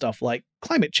comes to stuff like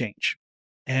climate change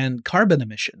and carbon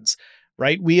emissions,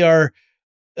 right? We are,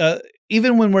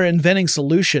 even when we're inventing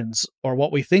solutions or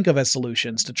what we think of as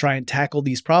solutions to try and tackle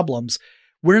these problems,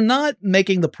 we're not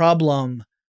making the problem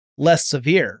less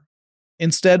severe.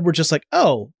 Instead, we're just like,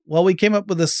 oh, well, we came up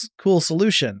with this cool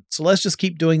solution, so let's just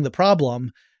keep doing the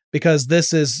problem because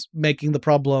this is making the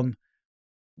problem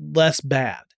less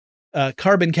bad.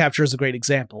 Carbon capture is a great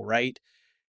example, right?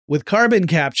 With carbon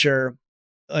capture,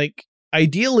 like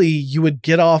ideally you would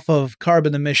get off of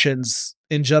carbon emissions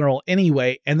in general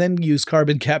anyway, and then use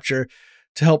carbon capture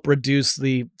to help reduce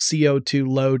the CO2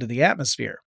 load to the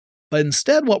atmosphere. But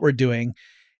instead, what we're doing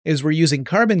is we're using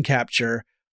carbon capture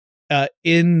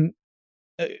in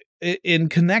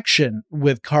connection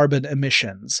with carbon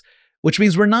emissions, which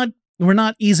means we're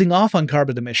not easing off on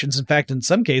carbon emissions. In fact, in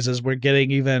some cases, we're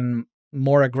getting even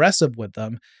more aggressive with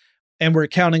them, and we're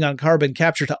counting on carbon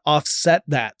capture to offset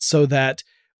that so that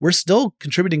we're still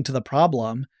contributing to the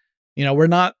problem. We're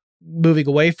not moving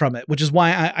away from it, which is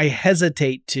why I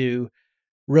hesitate to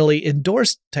really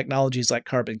endorse technologies like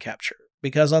carbon capture,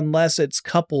 because unless it's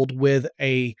coupled with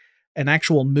an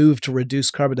actual move to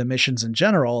reduce carbon emissions in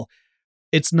general,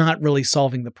 it's not really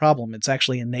solving the problem. It's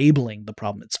actually enabling the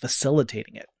problem. It's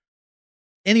facilitating it.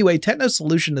 Anyway,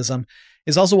 techno-solutionism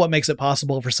is also what makes it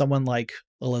possible for someone like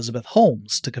Elizabeth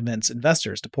Holmes to convince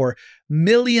investors to pour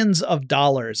millions of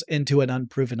dollars into an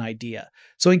unproven idea.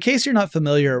 So in case you're not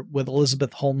familiar with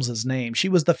Elizabeth Holmes's name, she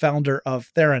was the founder of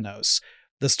Theranos,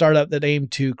 the startup that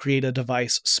aimed to create a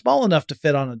device small enough to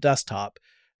fit on a desktop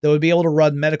that would be able to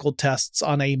run medical tests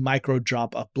on a micro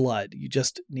drop of blood. You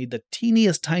just need the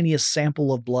teeniest, tiniest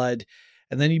sample of blood,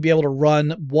 and then you'd be able to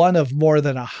run one of more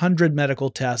than 100 medical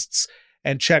tests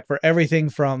and check for everything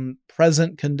from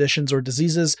present conditions or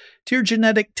diseases to your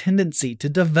genetic tendency to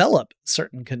develop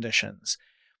certain conditions.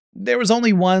 There was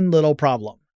only one little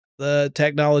problem. The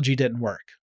technology didn't work.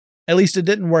 At least it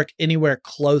didn't work anywhere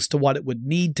close to what it would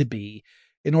need to be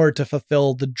in order to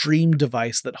fulfill the dream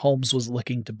device that Holmes was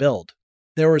looking to build.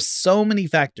 There were so many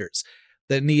factors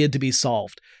that needed to be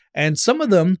solved, and some of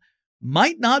them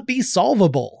might not be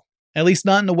solvable, at least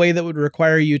not in a way that would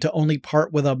require you to only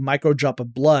part with a micro drop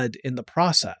of blood in the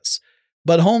process.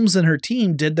 But Holmes and her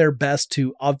team did their best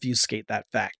to obfuscate that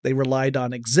fact. They relied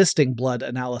on existing blood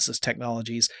analysis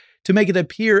technologies to make it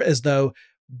appear as though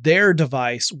their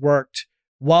device worked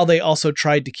while they also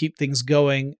tried to keep things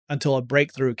going until a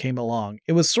breakthrough came along.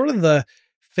 It was sort of the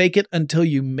fake it until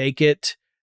you make it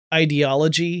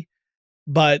ideology,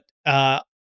 but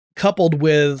coupled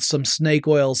with some snake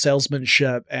oil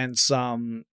salesmanship and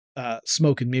some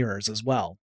smoke and mirrors as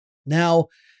well. Now,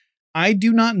 I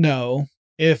do not know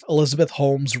if Elizabeth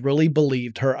Holmes really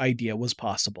believed her idea was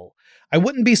possible. I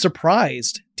wouldn't be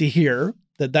surprised to hear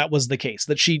that that was the case,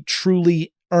 that she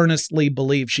truly, earnestly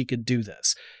believed she could do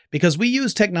this, because we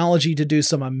use technology to do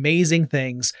some amazing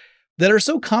things that are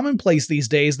so commonplace these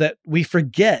days that we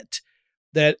forget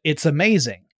that it's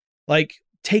amazing. Like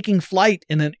taking flight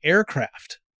in an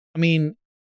aircraft. I mean,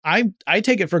 I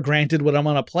take it for granted when I'm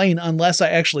on a plane unless I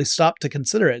actually stop to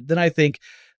consider it. Then I think,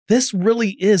 this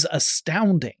really is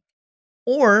astounding.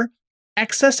 Or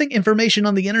accessing information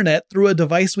on the internet through a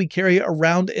device we carry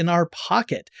around in our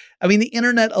pocket. I mean, the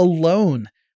internet alone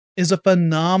is a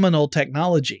phenomenal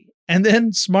technology. And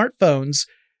then smartphones,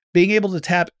 being able to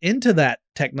tap into that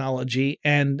technology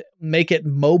and make it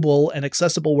mobile and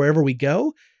accessible wherever we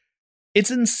go, it's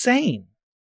insane.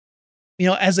 You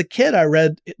know, as a kid, I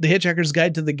read The Hitchhiker's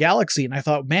Guide to the Galaxy, and I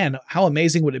thought, man, how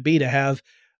amazing would it be to have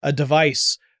a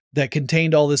device that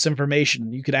contained all this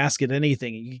information? You could ask it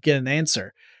anything, and you could get an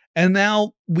answer. And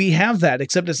now we have that,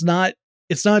 except it's not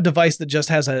a device that just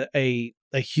has a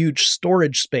huge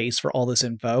storage space for all this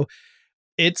info.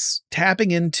 It's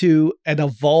tapping into an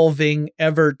evolving,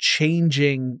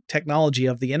 ever-changing technology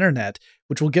of the internet,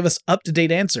 which will give us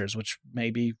up-to-date answers, which may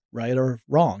be right or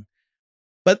wrong.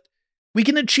 But we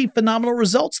can achieve phenomenal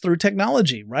results through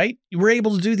technology, right? We're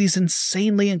able to do these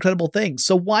insanely incredible things.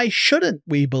 So why shouldn't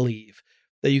we believe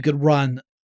that you could run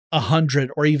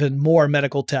 100 or even more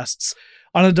medical tests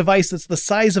on a device that's the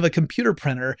size of a computer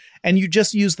printer and you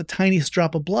just use the tiniest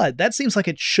drop of blood? That seems like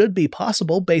it should be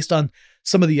possible based on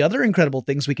some of the other incredible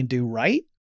things we can do, right?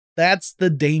 That's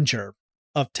the danger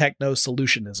of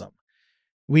techno-solutionism.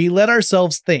 We let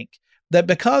ourselves think that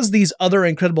because these other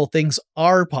incredible things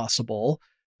are possible,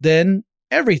 then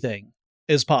everything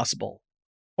is possible.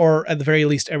 Or at the very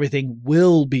least, everything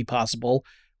will be possible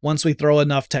once we throw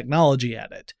enough technology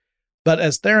at it. But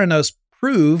as Theranos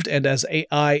proved, and as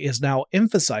AI is now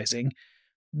emphasizing,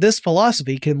 this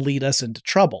philosophy can lead us into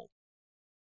trouble.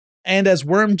 And as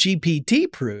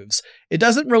WormGPT proves, it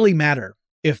doesn't really matter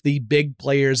if the big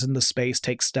players in the space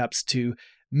take steps to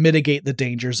mitigate the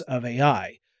dangers of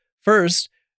AI. First,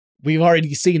 we've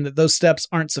already seen that those steps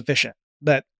aren't sufficient,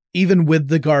 that even with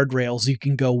the guardrails, you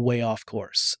can go way off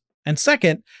course. And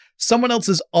second, someone else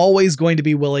is always going to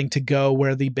be willing to go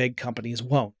where the big companies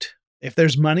won't. If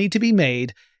there's money to be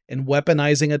made in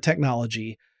weaponizing a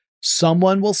technology,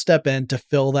 someone will step in to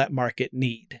fill that market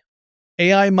need.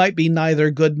 AI might be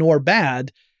neither good nor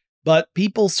bad, but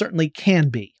people certainly can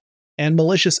be. And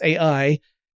malicious AI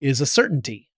is a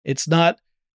certainty. It's not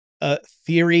a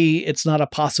theory, it's not a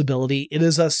possibility, it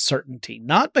is a certainty.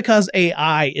 Not because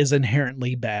AI is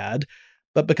inherently bad,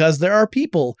 but because there are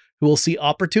people who will see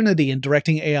opportunity in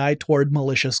directing AI toward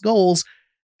malicious goals,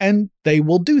 and they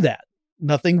will do that.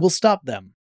 Nothing will stop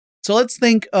them. So let's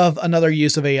think of another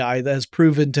use of AI that has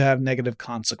proven to have negative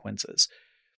consequences.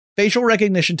 Facial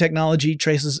recognition technology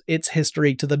traces its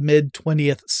history to the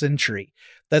mid-20th century.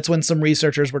 That's when some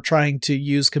researchers were trying to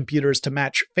use computers to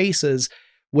match faces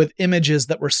with images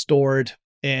that were stored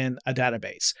in a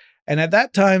database. And at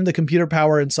that time, the computer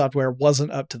power and software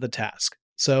wasn't up to the task.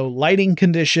 So lighting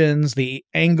conditions, the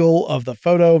angle of the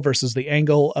photo versus the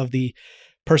angle of the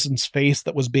person's face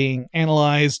that was being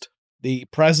analyzed, the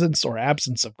presence or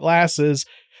absence of glasses,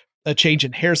 a change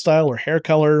in hairstyle or hair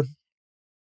color,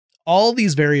 All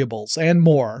these variables and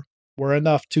more were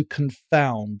enough to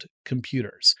confound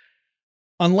computers.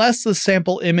 Unless the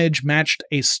sample image matched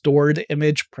a stored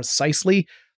image precisely,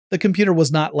 the computer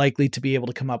was not likely to be able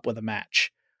to come up with a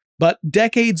match. But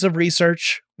decades of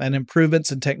research and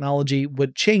improvements in technology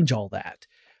would change all that.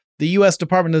 The US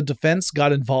Department of Defense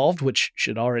got involved, which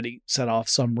should already set off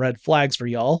some red flags for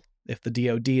y'all if the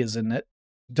DoD is in it.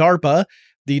 DARPA,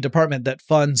 the department that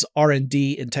funds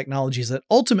R&D in technologies that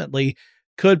ultimately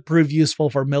could prove useful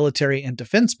for military and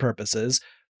defense purposes,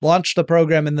 launched the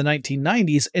program in the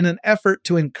 1990s in an effort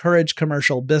to encourage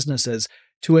commercial businesses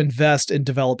to invest in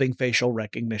developing facial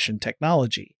recognition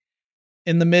technology.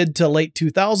 In the mid to late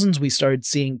 2000s, we started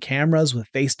seeing cameras with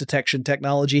face detection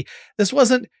technology. This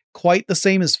wasn't quite the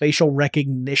same as facial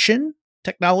recognition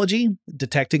technology.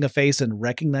 Detecting a face and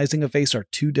recognizing a face are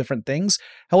two different things.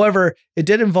 However, it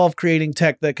did involve creating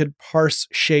tech that could parse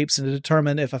shapes and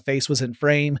determine if a face was in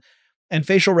frame, and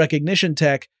facial recognition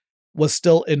tech was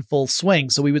still in full swing,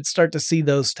 so we would start to see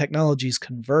those technologies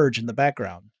converge in the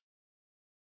background.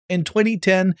 In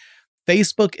 2010,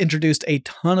 Facebook introduced a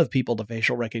ton of people to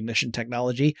facial recognition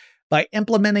technology by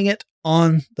implementing it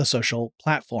on the social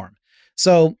platform.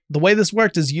 So the way this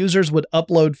worked is users would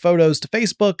upload photos to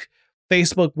Facebook.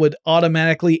 Facebook would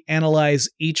automatically analyze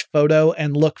each photo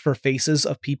and look for faces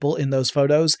of people in those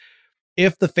photos.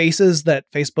 If the faces that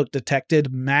Facebook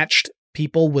detected matched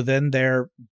people within their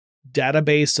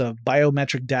database of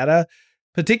biometric data,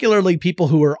 particularly people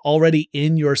who were already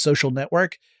in your social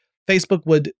network, Facebook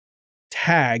would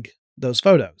tag those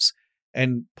photos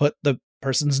and put the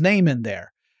person's name in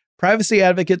there. Privacy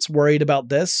advocates worried about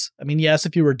this. I mean, yes,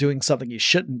 if you were doing something you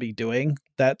shouldn't be doing,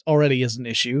 that already is an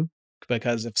issue,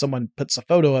 because if someone puts a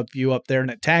photo of you up there and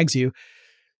it tags you,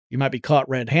 you might be caught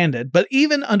red-handed. But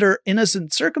even under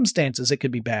innocent circumstances, it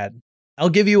could be bad. I'll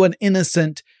give you an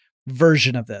innocent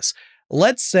version of this.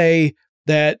 Let's say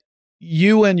that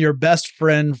you and your best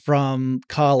friend from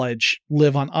college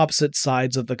live on opposite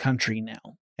sides of the country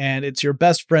now, and it's your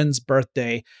best friend's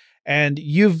birthday, and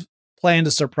you've planned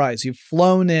a surprise. You've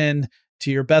flown in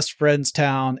to your best friend's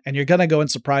town, and you're going to go and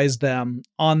surprise them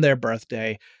on their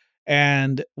birthday.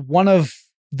 And one of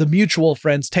the mutual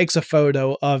friends takes a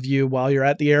photo of you while you're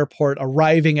at the airport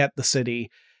arriving at the city,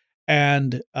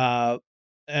 and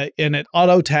it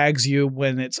auto tags you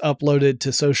when it's uploaded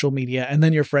to social media. And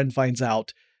then your friend finds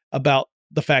out about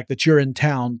the fact that you're in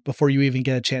town before you even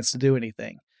get a chance to do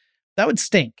anything. That would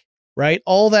stink, right?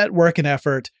 All that work and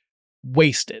effort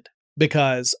wasted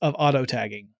because of auto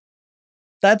tagging.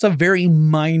 That's a very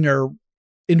minor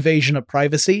invasion of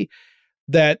privacy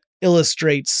that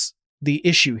illustrates the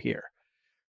issue here.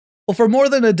 Well, for more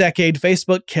than a decade,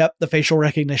 Facebook kept the facial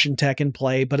recognition tech in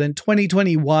play, but in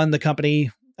 2021, the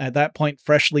company, at that point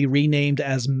freshly renamed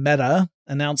as Meta,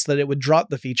 announced that it would drop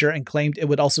the feature and claimed it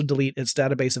would also delete its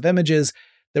database of images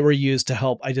that were used to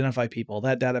help identify people.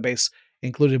 That database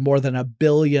included more than 1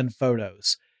 billion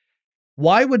photos.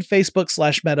 Why would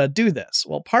Facebook/Meta do this?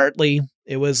 Well, partly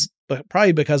it was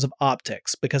probably because of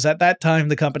optics, because at that time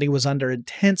the company was under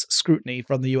intense scrutiny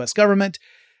from the US government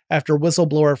after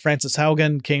whistleblower Frances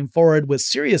Haugen came forward with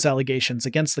serious allegations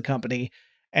against the company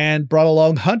and brought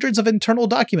along hundreds of internal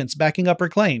documents backing up her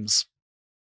claims.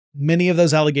 Many of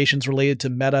those allegations related to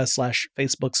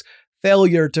Meta/Facebook's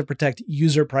failure to protect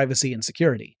user privacy and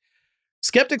security.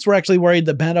 Skeptics were actually worried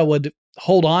that Meta would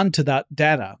hold on to that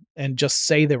data and just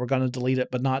say they were going to delete it,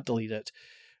 but not delete it,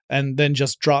 and then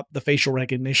just drop the facial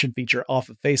recognition feature off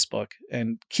of Facebook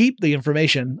and keep the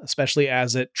information, especially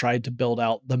as it tried to build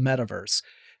out the metaverse.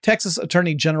 Texas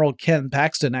Attorney General Ken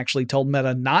Paxton actually told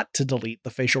Meta not to delete the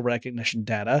facial recognition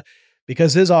data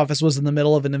because his office was in the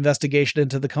middle of an investigation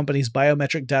into the company's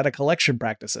biometric data collection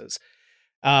practices.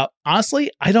 Honestly,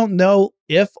 I don't know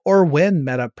if or when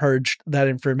Meta purged that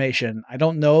information. I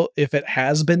don't know if it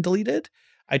has been deleted.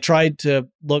 I tried to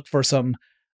look for some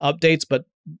updates, but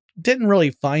didn't really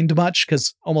find much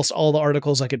because almost all the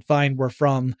articles I could find were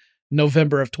from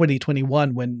November of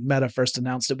 2021 when Meta first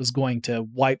announced it was going to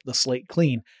wipe the slate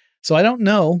clean. So I don't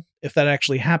know if that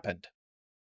actually happened.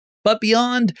 But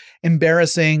beyond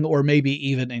embarrassing or maybe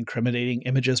even incriminating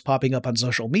images popping up on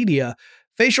social media,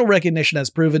 facial recognition has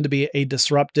proven to be a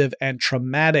disruptive and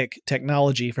traumatic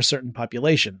technology for certain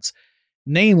populations,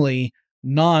 namely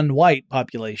non-white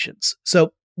populations.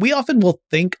 So we often will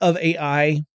think of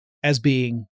AI as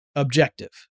being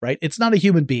objective, right? It's not a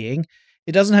human being.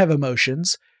 It doesn't have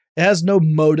emotions. It has no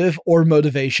motive or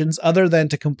motivations other than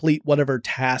to complete whatever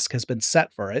task has been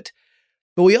set for it.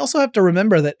 But we also have to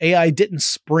remember that AI didn't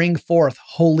spring forth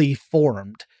wholly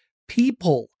formed.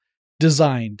 People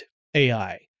designed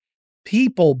AI.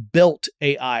 People built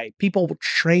AI. People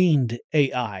trained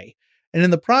AI. And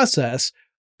in the process,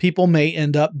 people may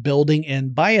end up building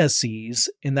in biases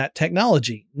in that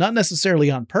technology, not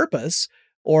necessarily on purpose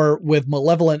or with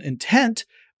malevolent intent,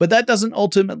 but that doesn't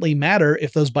ultimately matter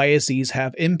if those biases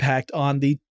have impact on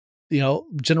the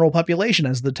general population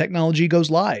as the technology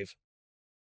goes live.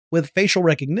 With facial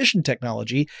recognition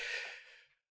technology,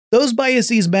 those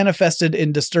biases manifested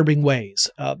in disturbing ways.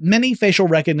 Many facial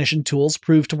recognition tools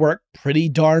proved to work pretty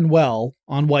darn well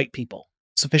on white people.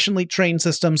 Sufficiently trained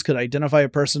systems could identify a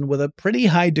person with a pretty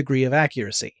high degree of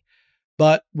accuracy.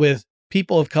 But with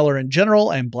people of color in general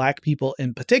and Black people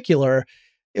in particular,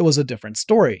 it was a different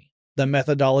story. The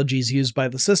methodologies used by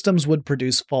the systems would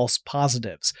produce false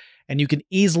positives, and you can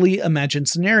easily imagine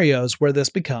scenarios where this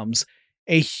becomes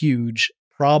a huge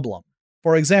problem.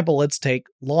 For example, let's take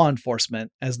law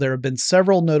enforcement, as there have been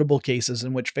several notable cases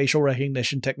in which facial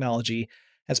recognition technology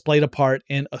has played a part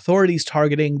in authorities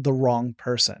targeting the wrong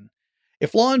person.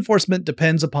 If law enforcement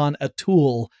depends upon a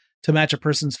tool to match a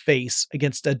person's face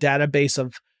against a database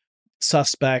of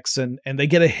suspects and they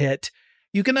get a hit,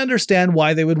 you can understand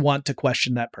why they would want to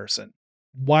question that person,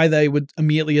 why they would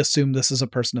immediately assume this is a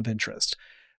person of interest.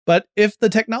 But if the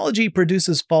technology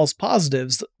produces false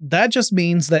positives, that just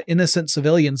means that innocent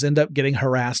civilians end up getting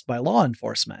harassed by law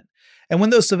enforcement. And when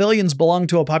those civilians belong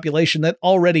to a population that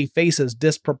already faces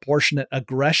disproportionate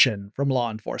aggression from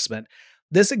law enforcement,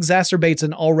 this exacerbates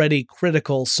an already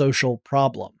critical social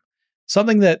problem.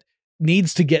 Something that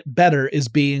needs to get better is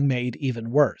being made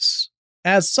even worse.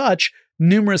 As such,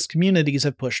 numerous communities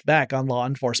have pushed back on law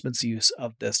enforcement's use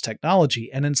of this technology,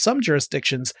 and in some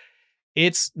jurisdictions,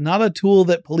 it's not a tool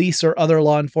that police or other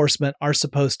law enforcement are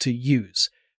supposed to use,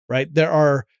 right? There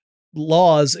are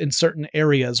laws in certain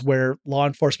areas where law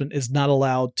enforcement is not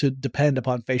allowed to depend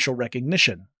upon facial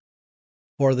recognition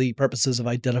for the purposes of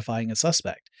identifying a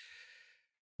suspect.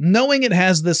 Knowing it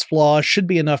has this flaw should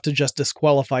be enough to just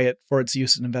disqualify it for its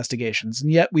use in investigations,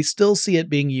 and yet we still see it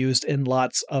being used in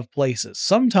lots of places,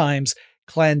 sometimes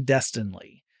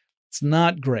clandestinely. It's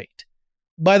not great.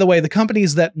 By the way, the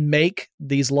companies that make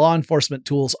these law enforcement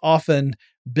tools often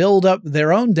build up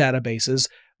their own databases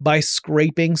by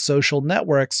scraping social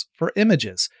networks for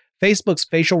images. Facebook's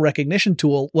facial recognition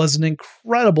tool was an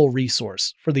incredible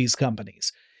resource for these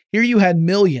companies. Here you had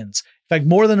millions, in fact,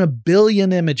 more than 1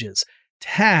 billion images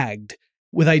tagged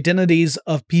with identities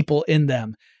of people in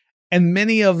them, and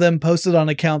many of them posted on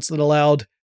accounts that allowed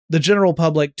the general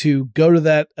public to go to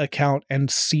that account and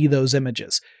see those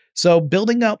images. So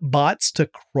building up bots to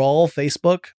crawl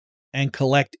Facebook and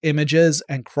collect images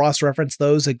and cross-reference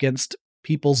those against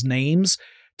people's names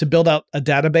to build out a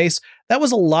database, that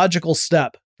was a logical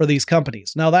step for these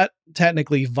companies. Now, that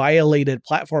technically violated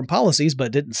platform policies,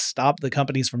 but didn't stop the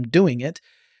companies from doing it.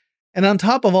 And on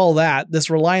top of all that, this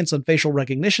reliance on facial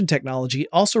recognition technology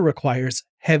also requires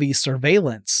heavy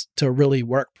surveillance to really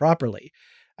work properly.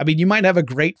 I mean, you might have a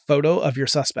great photo of your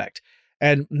suspect,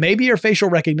 and maybe your facial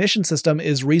recognition system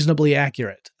is reasonably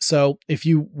accurate. So if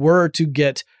you were to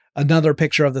get another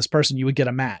picture of this person, you would get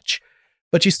a match.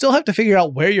 But you still have to figure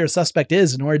out where your suspect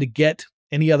is in order to get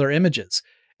any other images.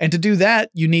 And to do that,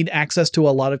 you need access to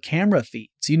a lot of camera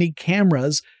feeds. You need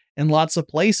cameras in lots of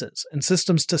places and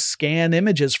systems to scan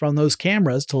images from those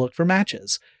cameras to look for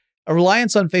matches. A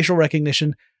reliance on facial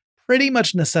recognition pretty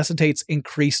much necessitates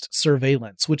increased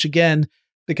surveillance, which again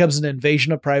becomes an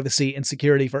invasion of privacy and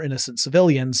security for innocent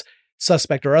civilians,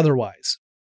 suspect or otherwise.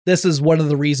 This is one of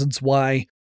the reasons why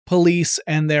police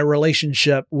and their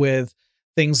relationship with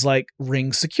things like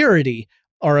Ring security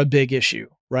are a big issue,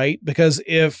 right? Because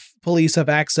if police have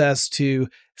access to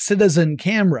citizen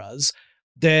cameras,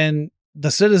 then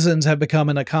the citizens have become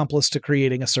an accomplice to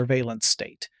creating a surveillance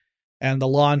state. And the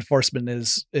law enforcement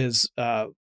is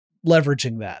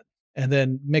leveraging that. And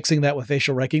then mixing that with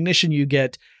facial recognition, you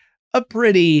get a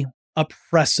pretty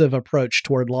oppressive approach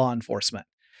toward law enforcement.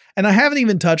 And I haven't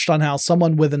even touched on how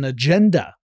someone with an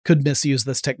agenda could misuse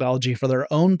this technology for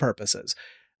their own purposes.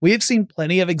 We have seen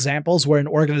plenty of examples where an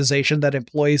organization that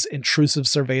employs intrusive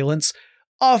surveillance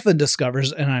often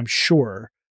discovers, and I'm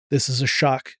sure this is a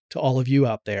shock to all of you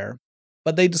out there,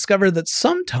 but they discover that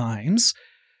sometimes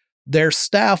their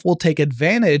staff will take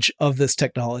advantage of this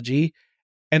technology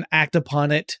and act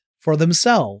upon it for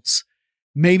themselves.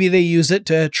 Maybe they use it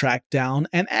to track down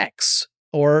an ex,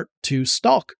 or to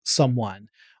stalk someone,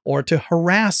 or to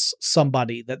harass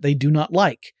somebody that they do not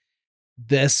like.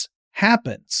 This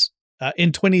happens.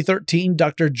 In 2013,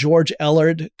 Dr. George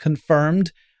Ellard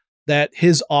confirmed that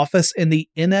his office in the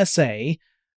NSA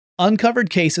uncovered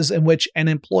cases in which an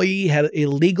employee had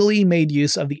illegally made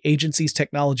use of the agency's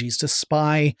technologies to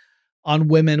spy on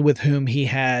women with whom he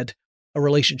had a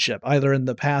relationship, either in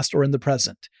the past or in the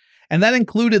present. And that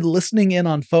included listening in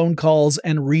on phone calls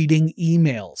and reading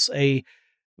emails, a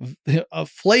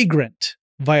flagrant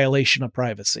violation of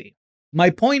privacy. My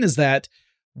point is that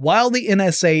while the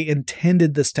NSA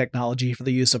intended this technology for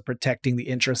the use of protecting the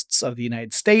interests of the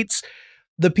United States,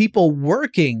 the people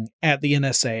working at the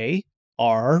NSA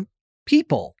are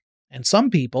people. And some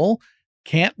people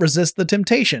can't resist the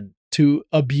temptation to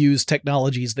abuse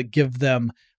technologies that give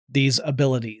them these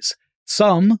abilities.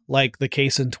 Some, like the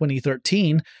case in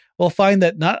 2013, will find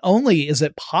that not only is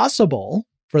it possible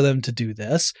for them to do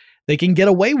this, they can get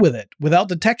away with it without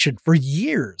detection for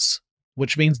years,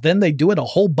 which means then they do it a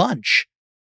whole bunch.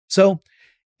 So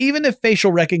even if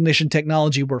facial recognition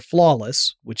technology were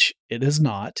flawless, which it is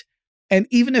not, and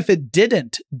even if it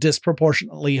didn't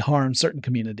disproportionately harm certain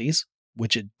communities,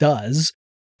 which it does,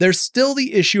 there's still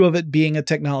the issue of it being a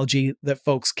technology that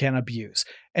folks can abuse.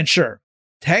 And sure,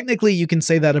 technically you can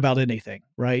say that about anything,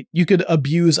 right? You could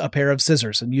abuse a pair of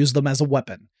scissors and use them as a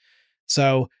weapon.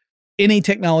 So any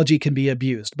technology can be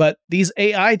abused, but these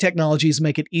AI technologies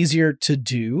make it easier to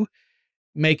do,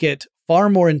 make it far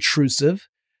more intrusive,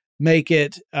 make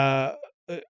it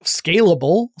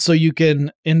scalable so you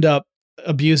can end up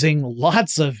abusing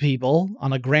lots of people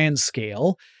on a grand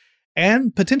scale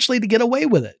and potentially to get away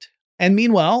with it. And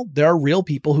meanwhile, there are real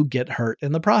people who get hurt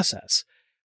in the process.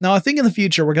 Now, I think in the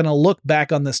future, we're going to look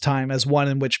back on this time as one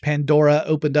in which Pandora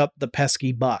opened up the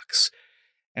pesky box.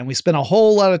 And we spent a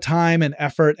whole lot of time and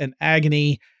effort and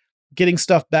agony getting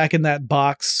stuff back in that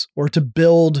box, or to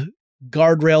build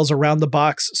guardrails around the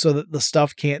box so that the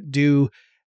stuff can't do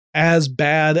as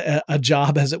bad a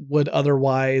job as it would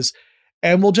otherwise.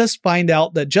 And we'll just find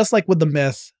out that just like with the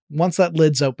myth, once that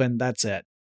lid's open, that's it.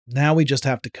 Now we just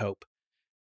have to cope.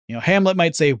 You know, Hamlet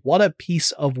might say, what a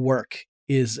piece of work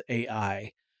is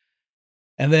AI?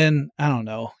 And then, I don't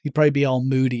know, he'd probably be all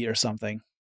moody or something.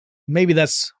 Maybe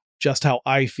that's just how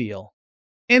I feel.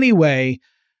 Anyway,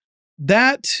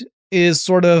 that is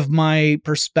sort of my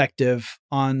perspective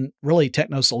on really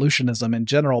techno-solutionism in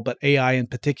general, but AI in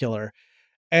particular.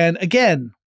 And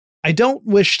again, I don't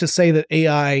wish to say that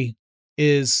AI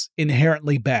is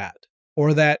inherently bad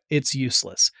or that it's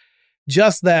useless.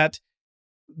 Just that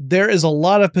there is a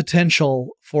lot of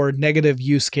potential for negative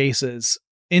use cases,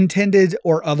 intended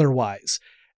or otherwise.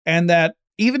 And that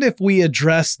even if we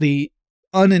address the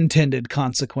unintended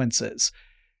consequences,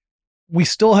 we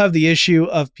still have the issue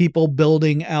of people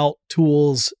building out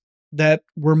tools that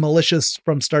were malicious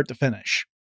from start to finish.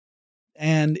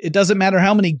 And it doesn't matter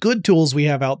how many good tools we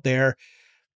have out there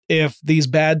if these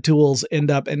bad tools end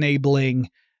up enabling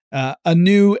a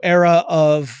new era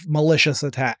of malicious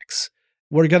attacks.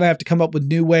 We're going to have to come up with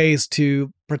new ways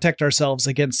to protect ourselves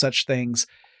against such things.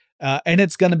 And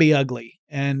it's going to be ugly.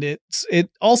 And it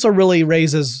also really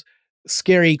raises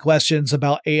scary questions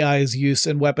about AI's use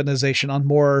and weaponization on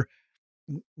more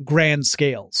grand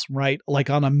scales, right? Like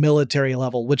on a military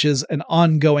level, which is an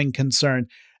ongoing concern.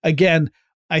 Again,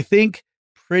 I think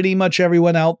pretty much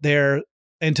everyone out there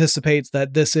anticipates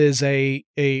that this is a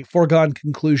foregone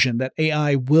conclusion, that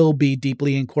AI will be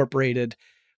deeply incorporated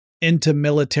into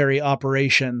military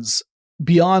operations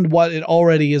beyond what it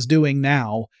already is doing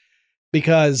now.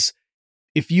 Because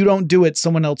if you don't do it,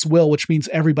 someone else will, which means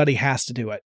everybody has to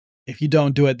do it. If you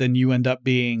don't do it, then you end up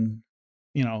being,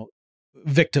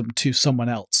 victim to someone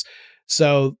else.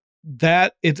 So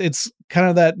that it's kind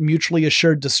of that mutually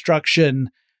assured destruction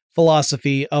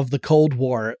philosophy of the Cold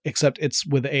War, except it's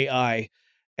with AI.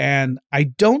 And I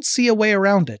don't see a way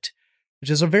around it,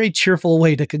 which is a very cheerful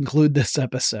way to conclude this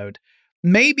episode.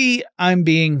 Maybe I'm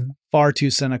being far too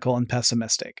cynical and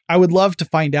pessimistic. I would love to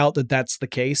find out that that's the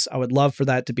case. I would love for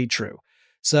that to be true.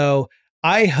 So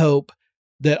I hope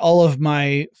that all of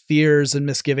my fears and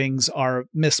misgivings are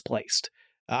misplaced.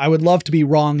 I would love to be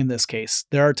wrong in this case.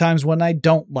 There are times when I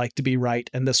don't like to be right,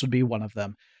 and this would be one of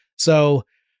them. So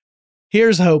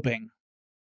here's hoping.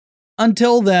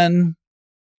 Until then,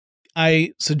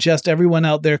 I suggest everyone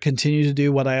out there continue to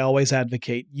do what I always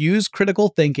advocate. Use critical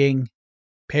thinking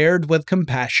paired with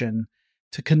compassion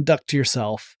to conduct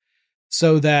yourself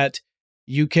so that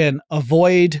you can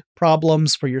avoid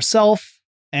problems for yourself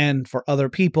and for other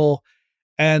people,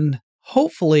 and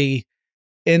hopefully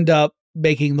end up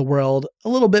making the world a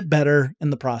little bit better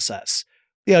in the process.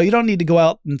 You don't need to go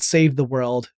out and save the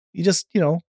world. You just,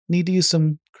 need to use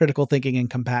some critical thinking and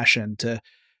compassion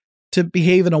to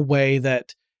behave in a way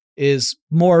that is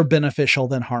more beneficial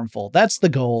than harmful. That's the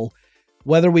goal.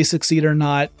 Whether we succeed or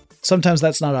not, sometimes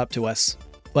that's not up to us,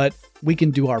 but we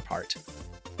can do our part.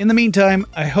 In the meantime,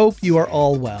 I hope you are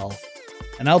all well,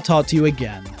 and I'll talk to you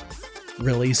again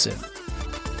really soon.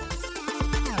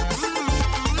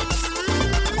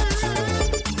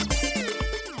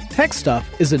 Tech Stuff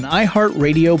is an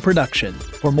iHeartRadio production.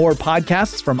 For more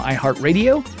podcasts from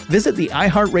iHeartRadio, visit the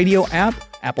iHeartRadio app,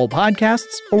 Apple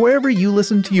Podcasts, or wherever you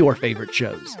listen to your favorite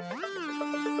shows.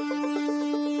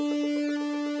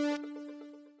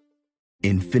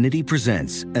 Infiniti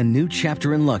presents a new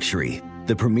chapter in luxury,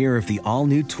 the premiere of the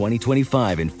all-new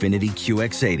 2025 Infiniti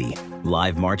QX80,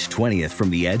 live March 20th from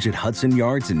the Edge at Hudson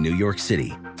Yards in New York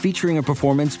City, featuring a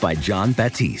performance by John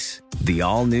Batiste. The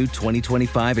all-new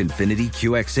 2025 Infiniti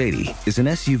QX80 is an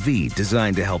SUV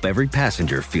designed to help every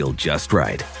passenger feel just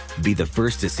right. Be the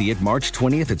first to see it March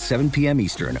 20th at 7 p.m.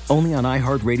 Eastern, only on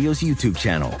iHeartRadio's YouTube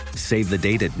channel. Save the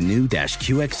date at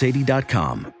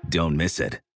new-QX80.com. Don't miss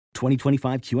it.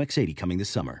 2025 QX80 coming this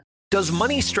summer. Does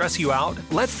money stress you out?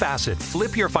 Let Facet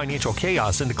flip your financial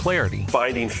chaos into clarity.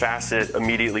 Finding Facet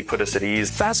immediately put us at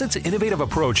ease. Facet's innovative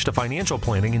approach to financial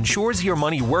planning ensures your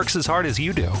money works as hard as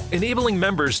you do, enabling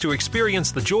members to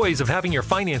experience the joys of having your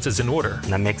finances in order.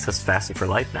 And that makes us Facet for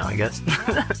life now, I guess.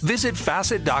 Visit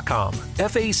Facet.com,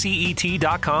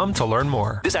 FACET.com to learn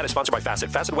more. This ad is sponsored by Facet.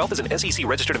 Facet Wealth is an SEC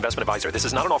registered investment advisor. This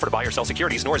is not an offer to buy or sell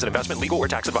securities, nor is it investment, legal, or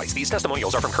tax advice. These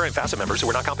testimonials are from current Facet members who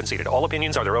are not compensated. All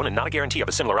opinions are their own and not a guarantee of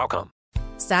a similar outcome.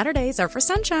 Saturdays are for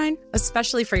sunshine,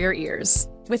 especially for your ears.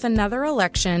 With another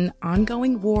election,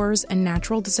 ongoing wars, and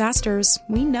natural disasters,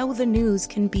 we know the news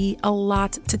can be a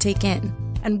lot to take in.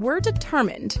 And we're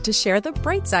determined to share the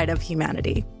bright side of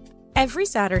humanity. Every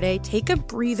Saturday, take a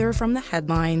breather from the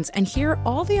headlines and hear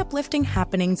all the uplifting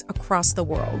happenings across the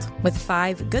world with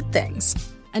 5 Good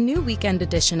Things, a new weekend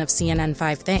edition of CNN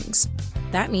 5 Things.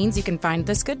 That means you can find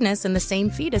this goodness in the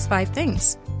same feed as 5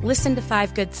 Things. Listen to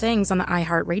 5 Good Things on the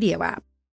iHeartRadio app.